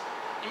this,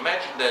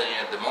 imagine that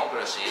in a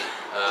democracy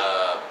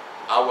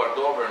our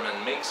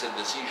government makes a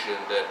decision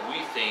that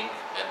we think,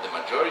 and the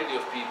majority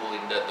of people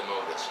in that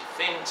democracy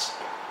thinks,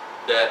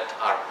 that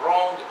are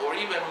wrong or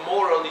even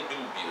morally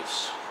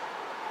dubious.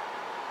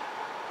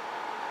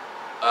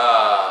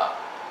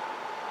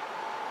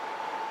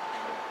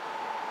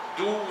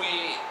 Do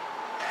we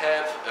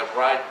have a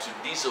right to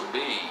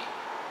disobey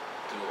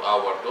to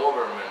our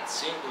government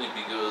simply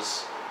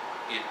because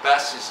it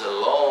passes a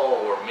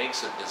law or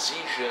makes a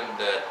decision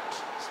that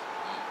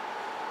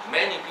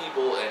many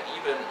people, and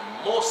even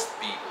most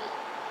people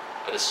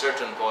at a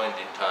certain point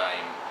in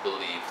time,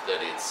 believe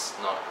that it's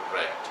not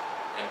correct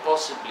and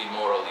possibly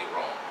morally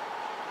wrong?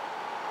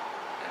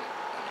 And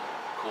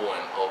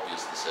Cohen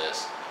obviously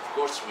says, of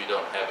course we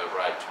don't have a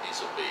right to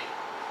disobey,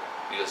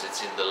 because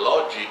it's in the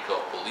logic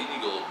of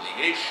political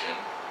obligation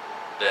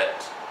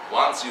that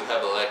once you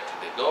have elected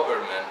a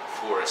government,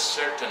 for a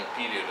certain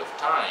period of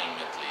time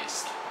at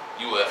least,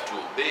 you have to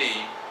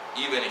obey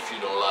even if you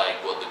don't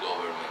like what the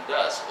government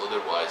does,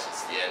 otherwise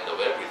it's the end of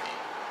everything.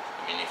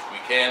 I mean, if we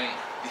can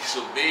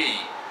disobey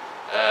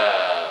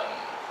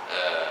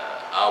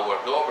our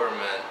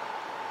government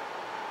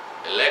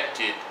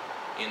elected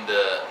in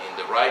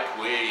the right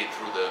way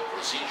through the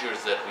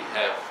procedures that we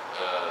have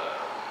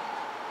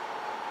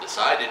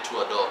decided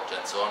to adopt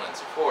and so on and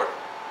so forth,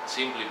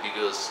 simply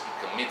because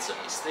it commits a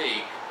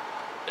mistake,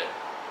 that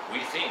we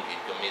think it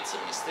commits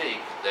a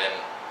mistake, then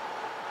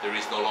there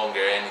is no longer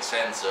any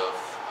sense of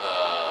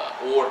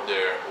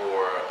order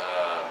or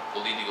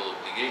political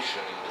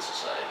obligation in the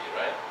society,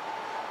 right?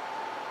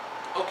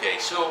 Okay,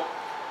 so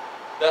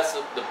that's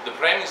the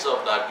premise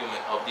of the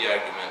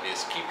argument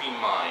is, keep in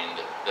mind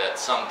that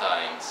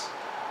sometimes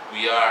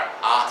we are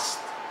asked,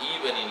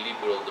 even in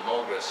liberal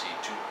democracy,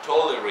 to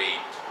tolerate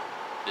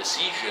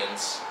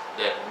decisions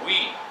that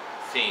we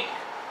think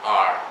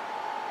are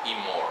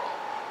immoral.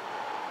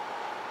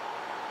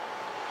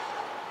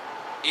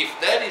 If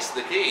that is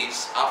the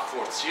case, a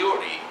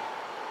fortiori,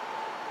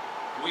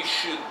 we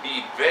should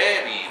be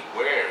very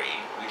wary,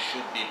 we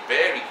should be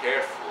very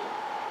careful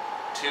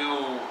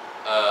to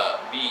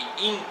be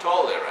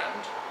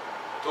intolerant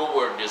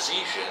toward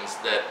decisions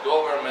that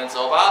governments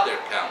of other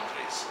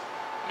countries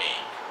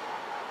make.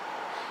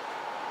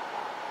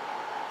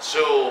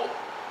 So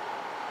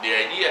the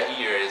idea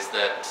here is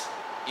that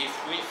if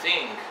we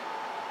think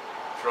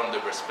from the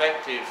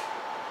perspective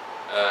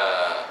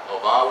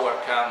of our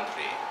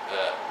country,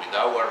 with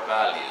our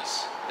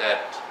values,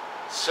 that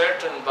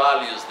certain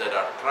values that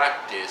are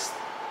practiced,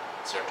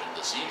 certain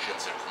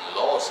decisions, certain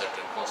laws,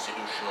 certain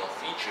constitutional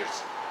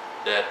features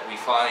that we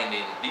find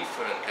in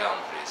different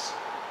countries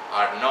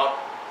are not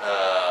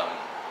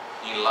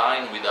in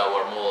line with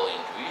our moral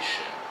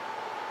intuition,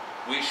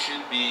 we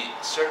should be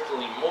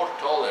certainly more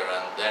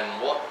tolerant than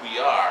what we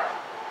are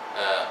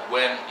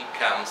when it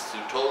comes to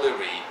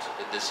tolerate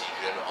the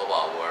decision of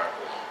our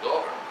own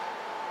government.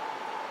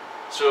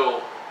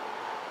 So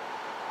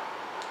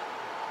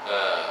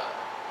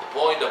the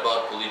point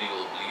about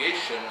political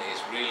obligation is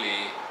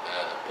really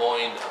a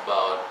point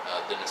about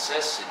the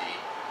necessity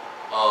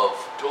of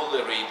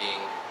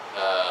tolerating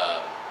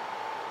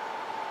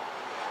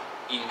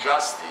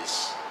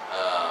injustice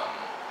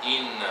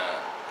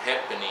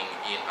happening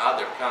in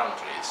other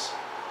countries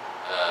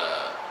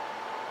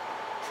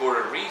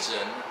for a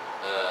reason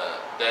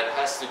that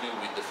has to do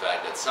with the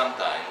fact that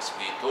sometimes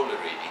we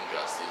tolerate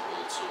injustice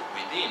also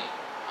within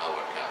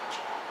our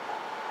country.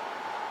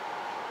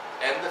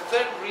 And the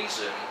third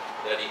reason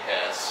that he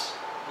has,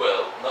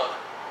 well, not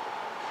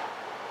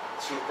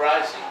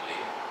surprisingly,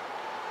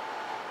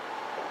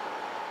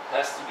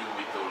 has to do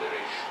with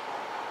toleration.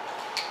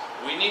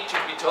 We need to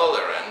be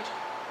tolerant.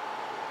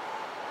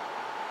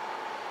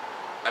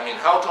 I mean,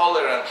 how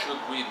tolerant should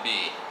we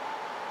be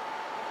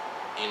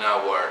in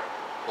our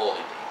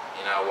polity,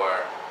 in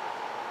our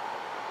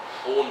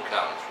own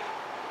country?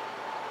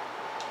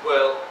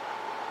 Well,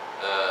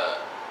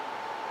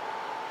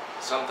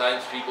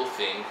 sometimes people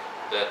think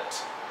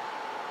that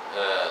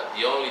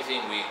the only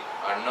thing we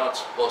are not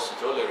supposed to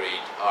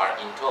tolerate are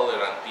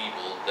intolerant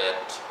people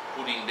that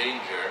put in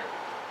danger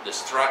the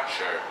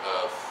structure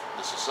of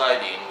the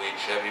society in which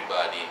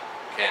everybody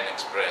can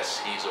express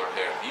his or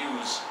her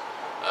views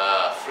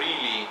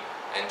freely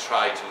and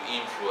try to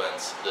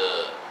influence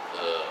the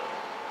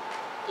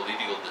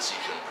political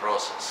decision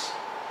process.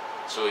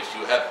 So if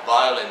you have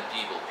violent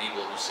people,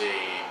 people who say,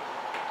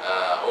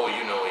 oh,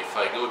 you know, if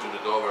I go to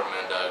the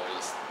government, I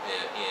will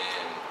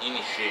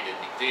initiate a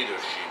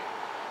dictatorship,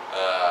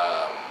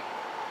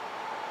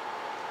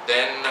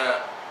 then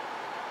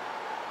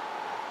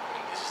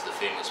this is the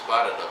famous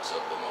paradox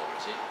of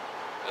democracy.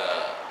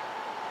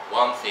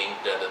 One thing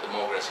that the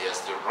democracy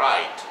has the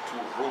right to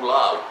rule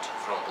out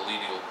from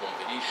political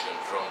competition,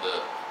 from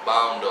the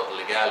bound of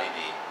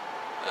legality,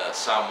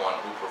 someone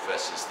who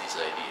professes these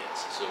ideas.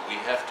 So we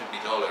have to be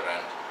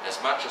tolerant as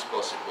much as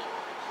possible,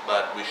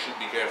 but we should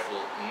be careful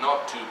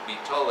not to be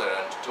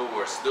tolerant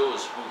towards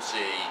those who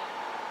say,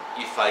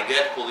 if I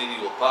get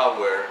political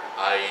power,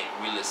 I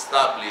will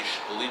establish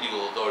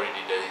political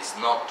authority that is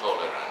not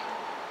tolerant.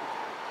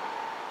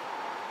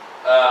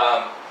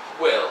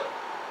 Well,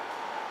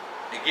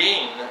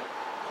 again,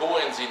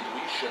 Cohen's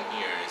intuition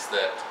here is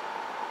that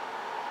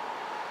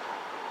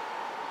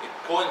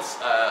Cohen's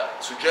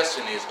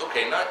suggestion is,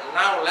 okay,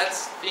 now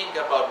let's think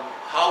about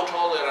how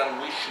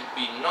tolerant we should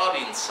be, not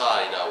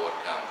inside our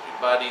country,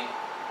 but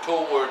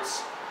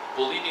towards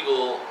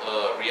political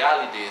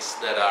realities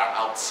that are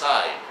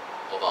outside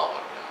of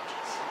our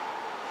countries.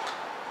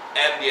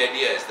 And the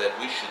idea is that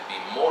we should be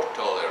more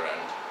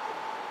tolerant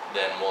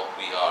than what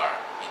we are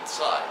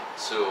inside.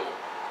 So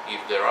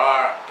if there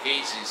are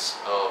cases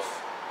of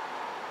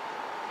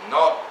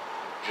not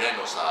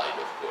genocide,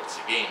 of course,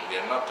 again, we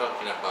are not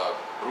talking about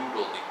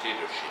brutal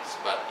dictatorships,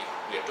 but if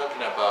we are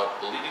talking about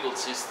political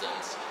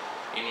systems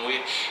in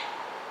which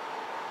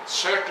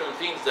certain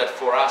things that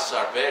for us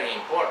are very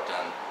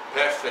important,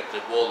 perfect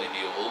equality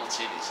of all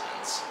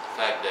citizens, the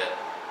fact that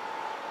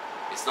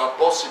it's not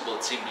possible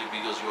simply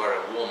because you are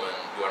a woman,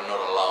 you are not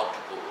allowed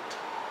to vote.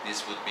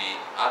 this would be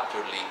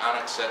utterly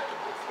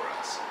unacceptable for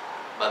us.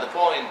 But the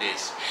point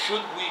is,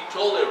 should we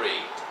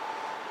tolerate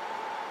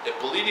a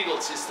political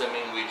system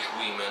in which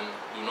women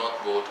do not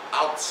vote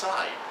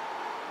outside?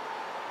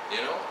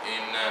 You know,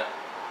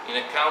 in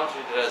a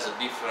country that has a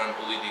different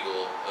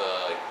political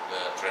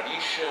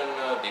tradition,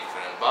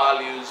 different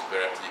values,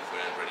 perhaps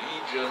different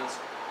religions,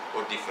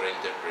 or different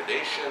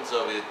interpretations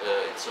of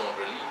its own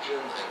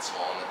religion, and so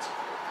on and so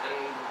forth. And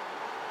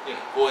you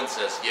know, Cohen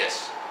says,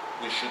 yes,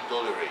 we should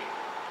tolerate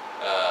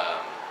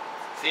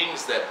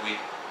things that we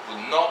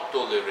would not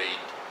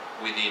tolerate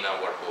within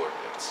our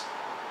borders.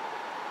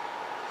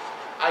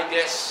 I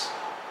guess,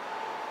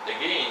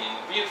 again, in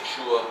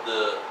virtue of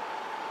the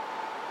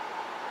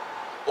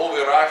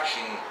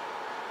overarching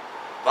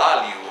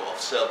value of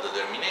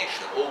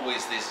self-determination,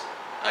 always this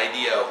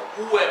idea of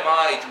who am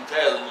I to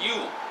tell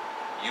you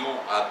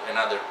and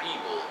other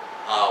people,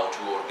 how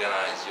to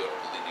organize your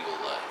political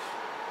life.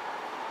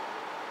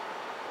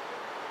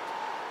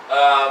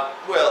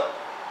 Well,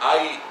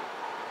 I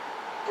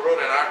wrote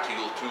an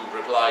article to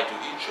reply to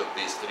each of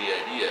these three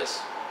ideas,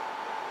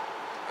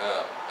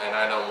 and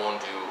I don't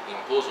want to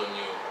impose on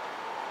you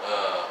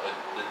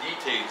the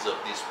details of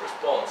this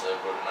response. I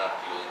wrote an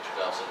article in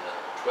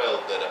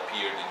 2012 that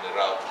appeared in the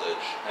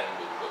Routledge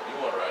Handbook of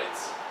Human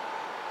Rights.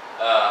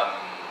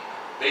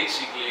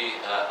 Basically,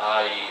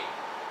 I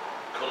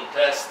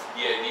contest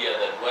the idea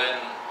that when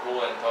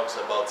Cohen talks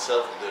about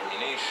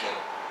self-determination,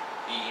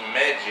 he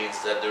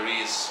imagines that there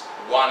is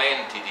one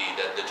entity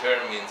that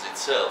determines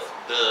itself,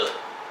 the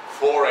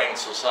foreign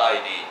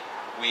society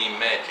we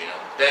imagine,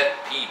 that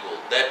people,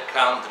 that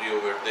country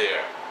over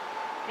there.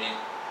 I mean,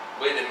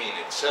 wait a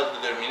minute,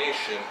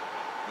 self-determination,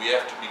 we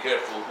have to be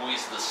careful who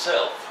is the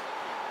self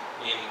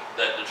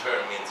that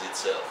determines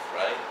itself,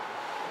 right?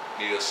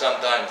 Because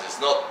sometimes it's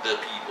not the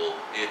people,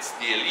 it's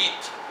the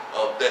elite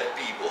of that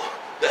people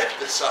that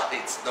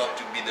decides not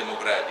to be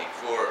democratic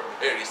for a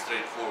very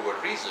straightforward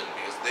reason,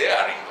 because they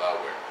are in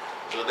power.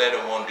 So they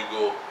don't want to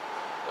go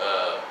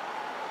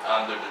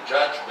under the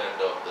judgment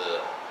of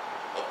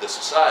the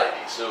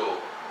society. So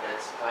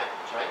that's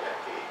China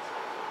case.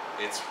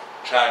 It's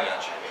China.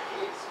 China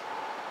case.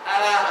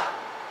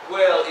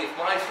 Well, if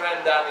my friend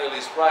Daniel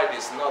is right,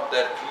 it's not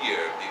that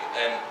clear.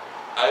 And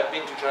I've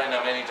been to China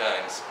many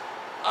times.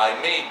 I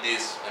made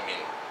this,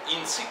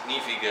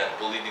 insignificant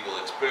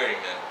political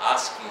experiment,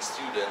 asking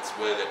students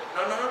whether,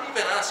 not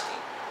even asking.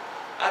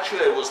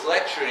 Actually, I was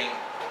lecturing,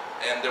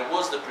 and there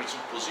was the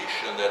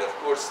presupposition that, of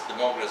course,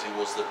 democracy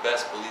was the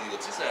best political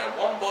system. And at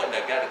one point,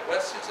 I got a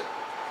question, said,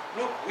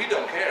 look, we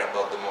don't care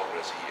about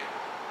democracy here.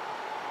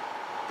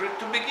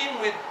 To begin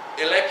with,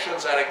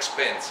 elections are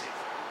expensive.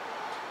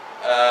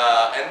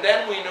 And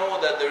then we know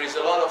that there is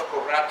a lot of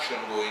corruption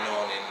going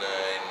on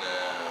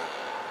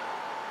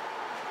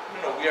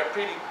we are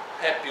pretty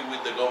happy with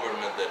the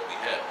government that we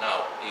have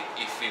now.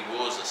 If it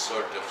was a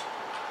sort of,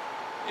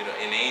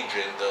 an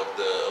agent of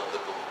the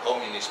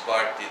Communist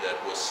Party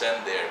that was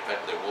sent there, in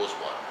fact there was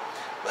one,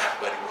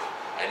 but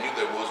I knew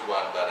there was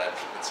one, but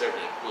I'm certain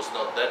it was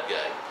not that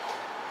guy.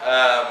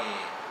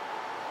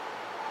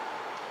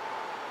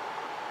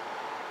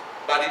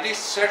 But it is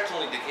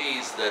certainly the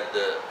case that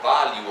the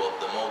value of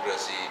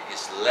democracy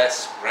is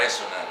less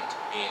resonant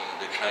in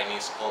the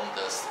Chinese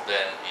context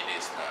than it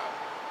is now.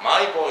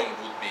 My point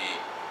would be,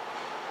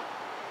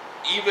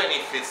 even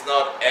if it's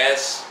not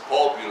as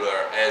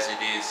popular as it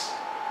is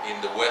in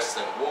the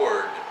Western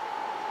world,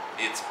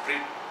 it's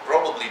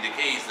probably the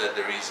case that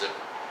there is a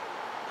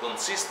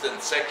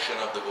consistent section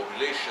of the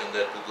population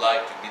that would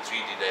like to be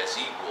treated as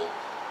equal,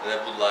 and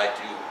that would like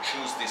to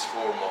choose this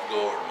form of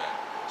government.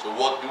 So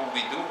what do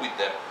we do with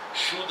them?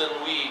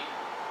 Shouldn't we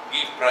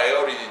give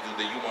priority to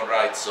the human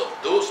rights of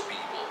those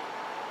people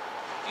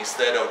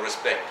instead of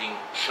respecting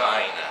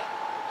China?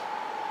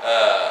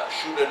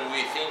 Shouldn't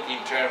we think in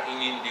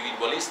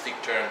individualistic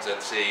terms and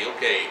say,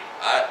 okay,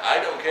 I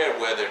don't care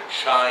whether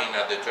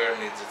China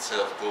determines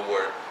itself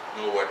toward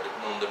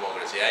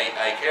non-democracy.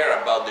 I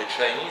care about the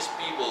Chinese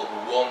people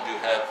who want to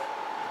have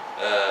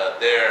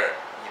their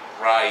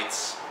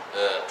rights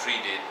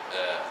treated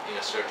in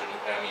a certain,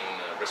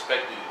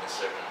 respected in a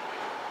certain way.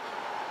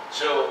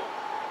 So,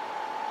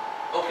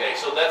 okay,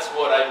 so that's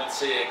what I would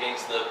say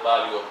against the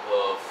value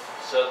of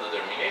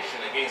self-determination,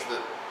 against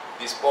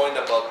this point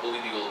about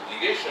political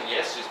obligation.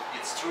 Yes,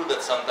 it's true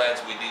that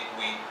sometimes we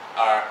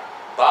are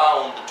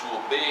bound to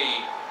obey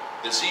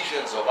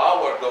decisions of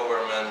our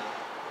government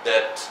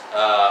that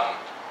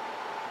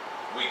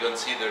we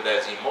considered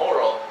as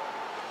immoral,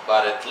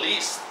 but at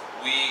least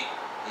we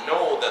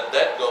know that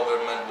that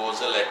government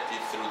was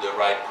elected through the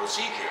right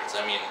procedures.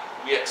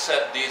 We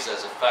accept this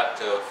as a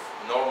fact of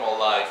normal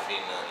life in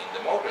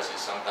democracy.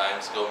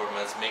 Sometimes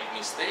governments make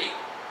mistakes,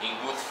 in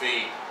good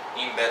faith,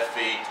 in bad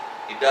faith.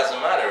 It doesn't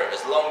matter,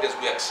 as long as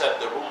we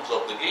accept the rules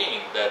of the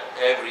game, that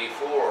every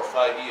 4 or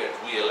 5 years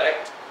we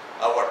elect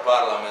our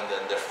parliament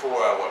and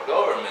therefore our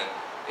government.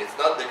 It's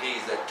not the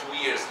case that 2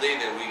 years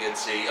later we can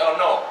say, oh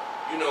no,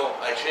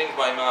 I changed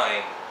my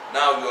mind,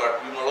 now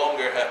you no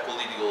longer have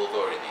political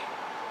authority.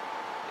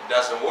 It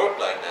doesn't work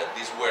like that.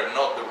 These were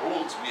not the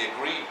rules we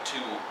agreed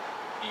to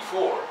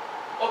before.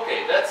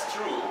 Okay, that's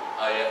true,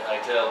 I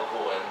tell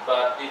Cohen,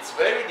 but it's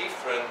very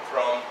different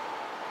from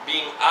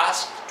being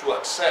asked to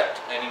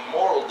accept an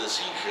immoral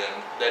decision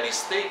that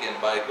is taken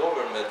by a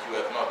government you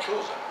have not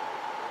chosen,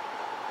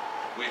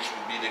 which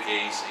would be the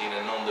case in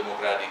a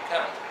non-democratic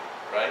country,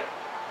 right?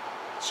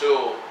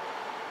 So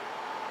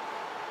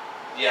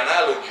the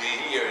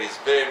analogy here is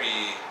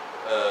very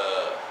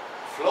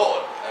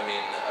flawed. I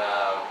mean,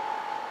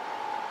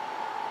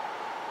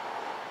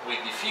 with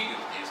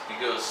difficulties,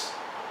 because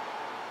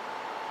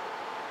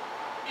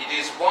it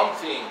is one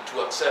thing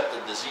to accept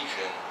a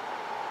decision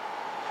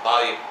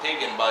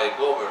taken by a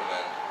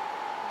government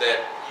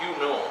that you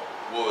know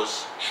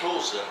was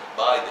chosen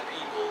by the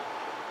people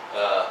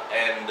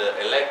and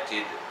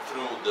elected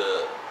through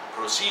the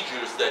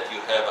procedures that you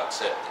have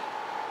accepted.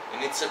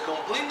 And it's a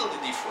completely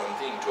different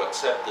thing to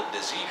accept a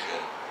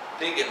decision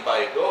taken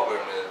by a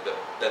government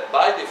that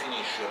by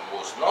definition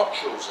was not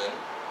chosen,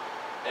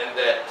 and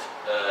that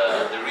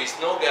there is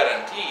no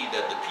guarantee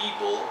that the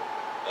people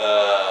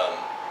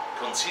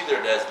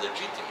considered as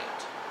legitimate,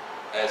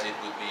 as it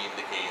would be in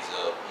the case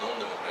of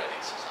non-democratic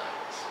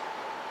societies.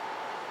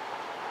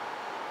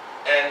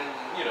 And,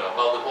 you know,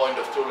 about the point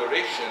of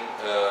toleration,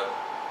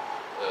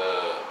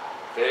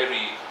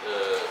 very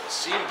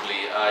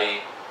simply, I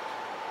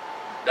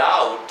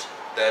doubt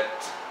that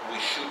we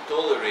should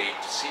tolerate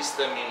a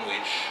system in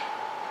which,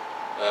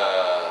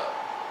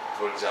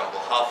 for example,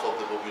 half of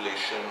the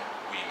population,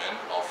 women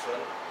often,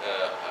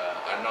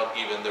 are not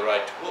given the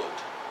right to vote.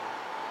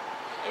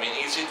 I mean,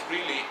 is it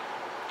really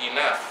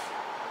enough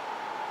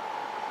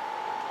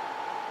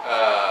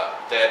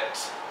that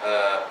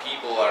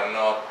people are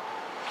not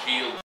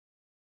killed